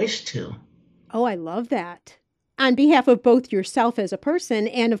a voice to. Oh, I love that. On behalf of both yourself as a person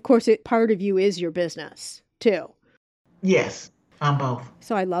and, of course, part of you is your business, too. Yes. On both.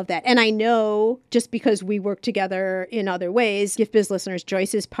 So I love that. And I know just because we work together in other ways, Gift Biz listeners,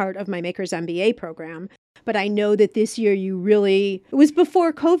 Joyce is part of my Makers MBA program. But I know that this year you really, it was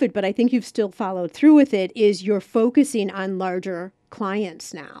before COVID, but I think you've still followed through with it, is you're focusing on larger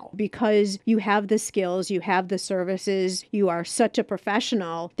clients now because you have the skills, you have the services, you are such a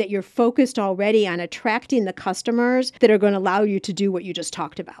professional that you're focused already on attracting the customers that are going to allow you to do what you just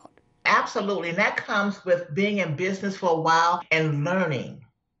talked about. Absolutely. And that comes with being in business for a while and learning.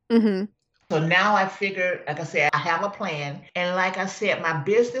 Mm-hmm. So now I figure, like I said, I have a plan. And like I said, my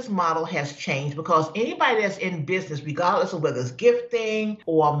business model has changed because anybody that's in business, regardless of whether it's gifting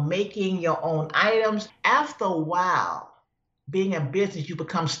or making your own items, after a while, being in business, you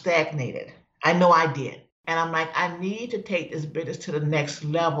become stagnated. I know I did. And I'm like, I need to take this business to the next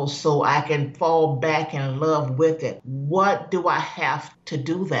level so I can fall back in love with it. What do I have to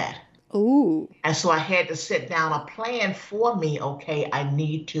do that? Ooh. And so I had to sit down a plan for me. Okay, I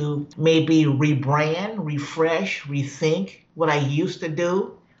need to maybe rebrand, refresh, rethink what I used to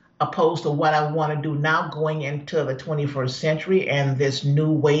do, opposed to what I want to do now going into the 21st century and this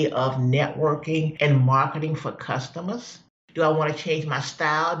new way of networking and marketing for customers. Do I want to change my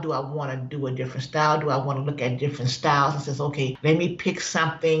style? Do I want to do a different style? Do I want to look at different styles and says, okay, let me pick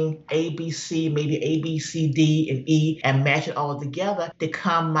something ABC, maybe A, B, C, D, and E, and match it all together to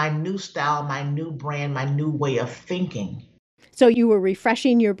come my new style, my new brand, my new way of thinking. So you were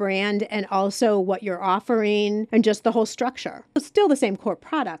refreshing your brand and also what you're offering and just the whole structure. It's still the same core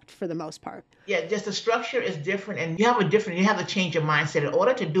product for the most part. Yeah, just the structure is different and you have to change your mindset. In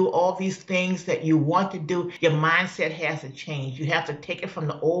order to do all these things that you want to do, your mindset has to change. You have to take it from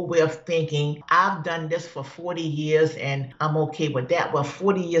the old way of thinking. I've done this for 40 years and I'm okay with that. Well,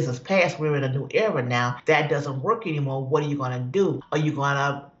 40 years has passed. We're in a new era now. That doesn't work anymore. What are you going to do? Are you going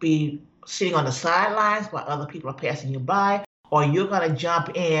to be sitting on the sidelines while other people are passing you by? Or you're going to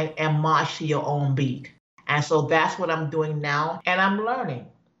jump in and march to your own beat. And so that's what I'm doing now. And I'm learning.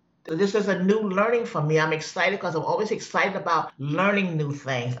 This is a new learning for me. I'm excited because I'm always excited about learning new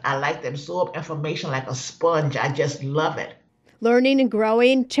things. I like to absorb information like a sponge. I just love it. Learning and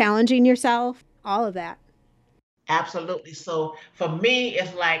growing, challenging yourself, all of that. Absolutely. So for me,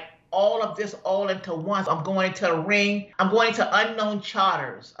 it's like all of this all into one. I'm going into a ring. I'm going to unknown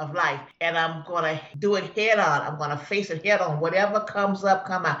charters of life and I'm going to do it head on. I'm going to face it head on. Whatever comes up,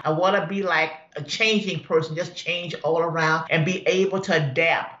 come out. I want to be like a changing person, just change all around and be able to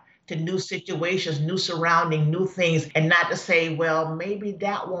adapt to new situations, new surrounding, new things, and not to say, well, maybe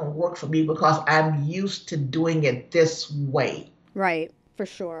that won't work for me because I'm used to doing it this way. Right. For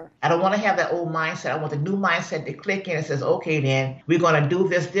sure. I don't want to have that old mindset. I want the new mindset to click in and says, okay, then we're going to do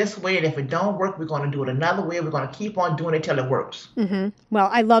this way. And if it don't work, we're going to do it another way. We're going to keep on doing it till it works. Mm-hmm. Well,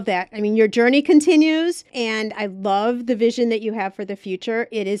 I love that. I mean, your journey continues and I love the vision that you have for the future.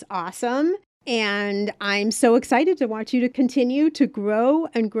 It is awesome. And I'm so excited to watch you to continue to grow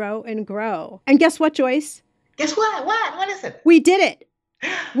and grow and grow. And guess what, Joyce? Guess what? What is it? We did it.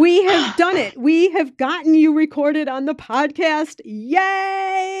 We have done it. We have gotten you recorded on the podcast.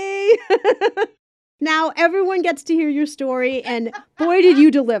 Yay! Now everyone gets to hear your story and boy, did you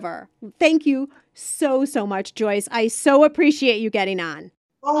deliver. Thank you so much, Joyce. I so appreciate you getting on.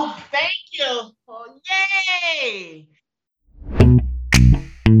 Oh, thank you. Oh, yay!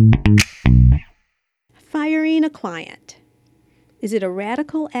 Firing a client. Is it a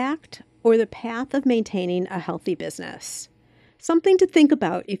radical act or the path of maintaining a healthy business? Something to think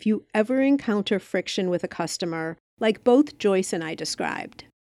about if you ever encounter friction with a customer, like both Joyce and I described.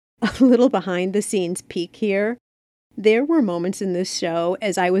 A little behind the scenes peek here. There were moments in this show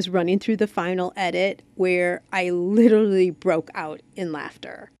as I was running through the final edit where I literally broke out in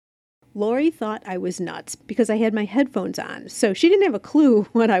laughter. Lori thought I was nuts because I had my headphones on, so she didn't have a clue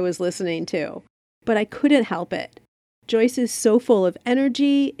what I was listening to. But I couldn't help it. Joyce is so full of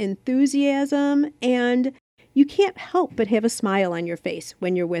energy, enthusiasm, and you can't help but have a smile on your face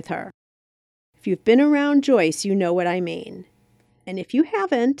when you're with her. If you've been around Joyce, you know what I mean. And if you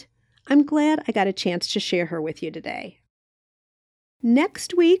haven't, I'm glad I got a chance to share her with you today.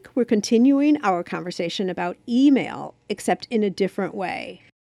 Next week, we're continuing our conversation about email, except in a different way.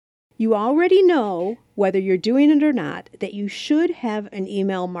 You already know, whether you're doing it or not, that you should have an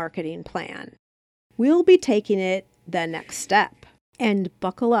email marketing plan. We'll be taking it the next step. And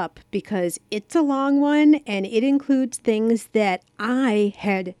buckle up because it's a long one and it includes things that I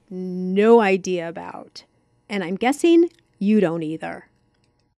had no idea about. And I'm guessing you don't either.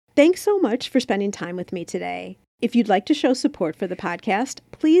 Thanks so much for spending time with me today. If you'd like to show support for the podcast,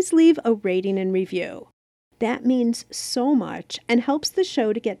 please leave a rating and review. That means so much and helps the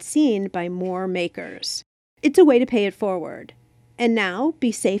show to get seen by more makers. It's a way to pay it forward. And now,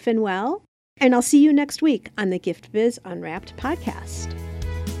 be safe and well, and I'll see you next week on the Gift Biz Unwrapped podcast.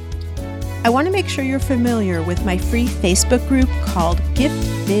 I want to make sure you're familiar with my free Facebook group called Gift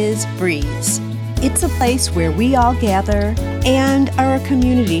Biz Breeze. It's a place where we all gather and are a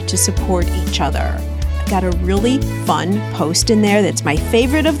community to support each other. I've got a really fun post in there that's my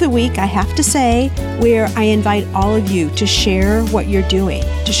favorite of the week, I have to say, where I invite all of you to share what you're doing,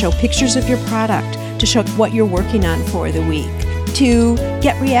 to show pictures of your product, to show what you're working on for the week, to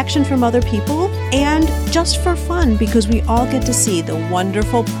get reaction from other people, and just for fun, because we all get to see the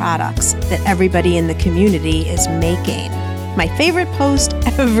wonderful products that everybody in the community is making. My favorite post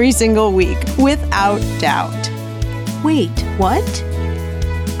every single week, without doubt. Wait, what?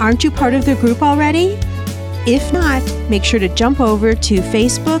 Aren't you part of the group already? If not, make sure to jump over to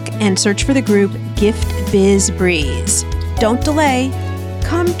Facebook and search for the group Gift Biz Breeze. Don't delay.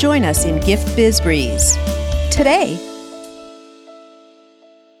 Come join us in Gift Biz Breeze today.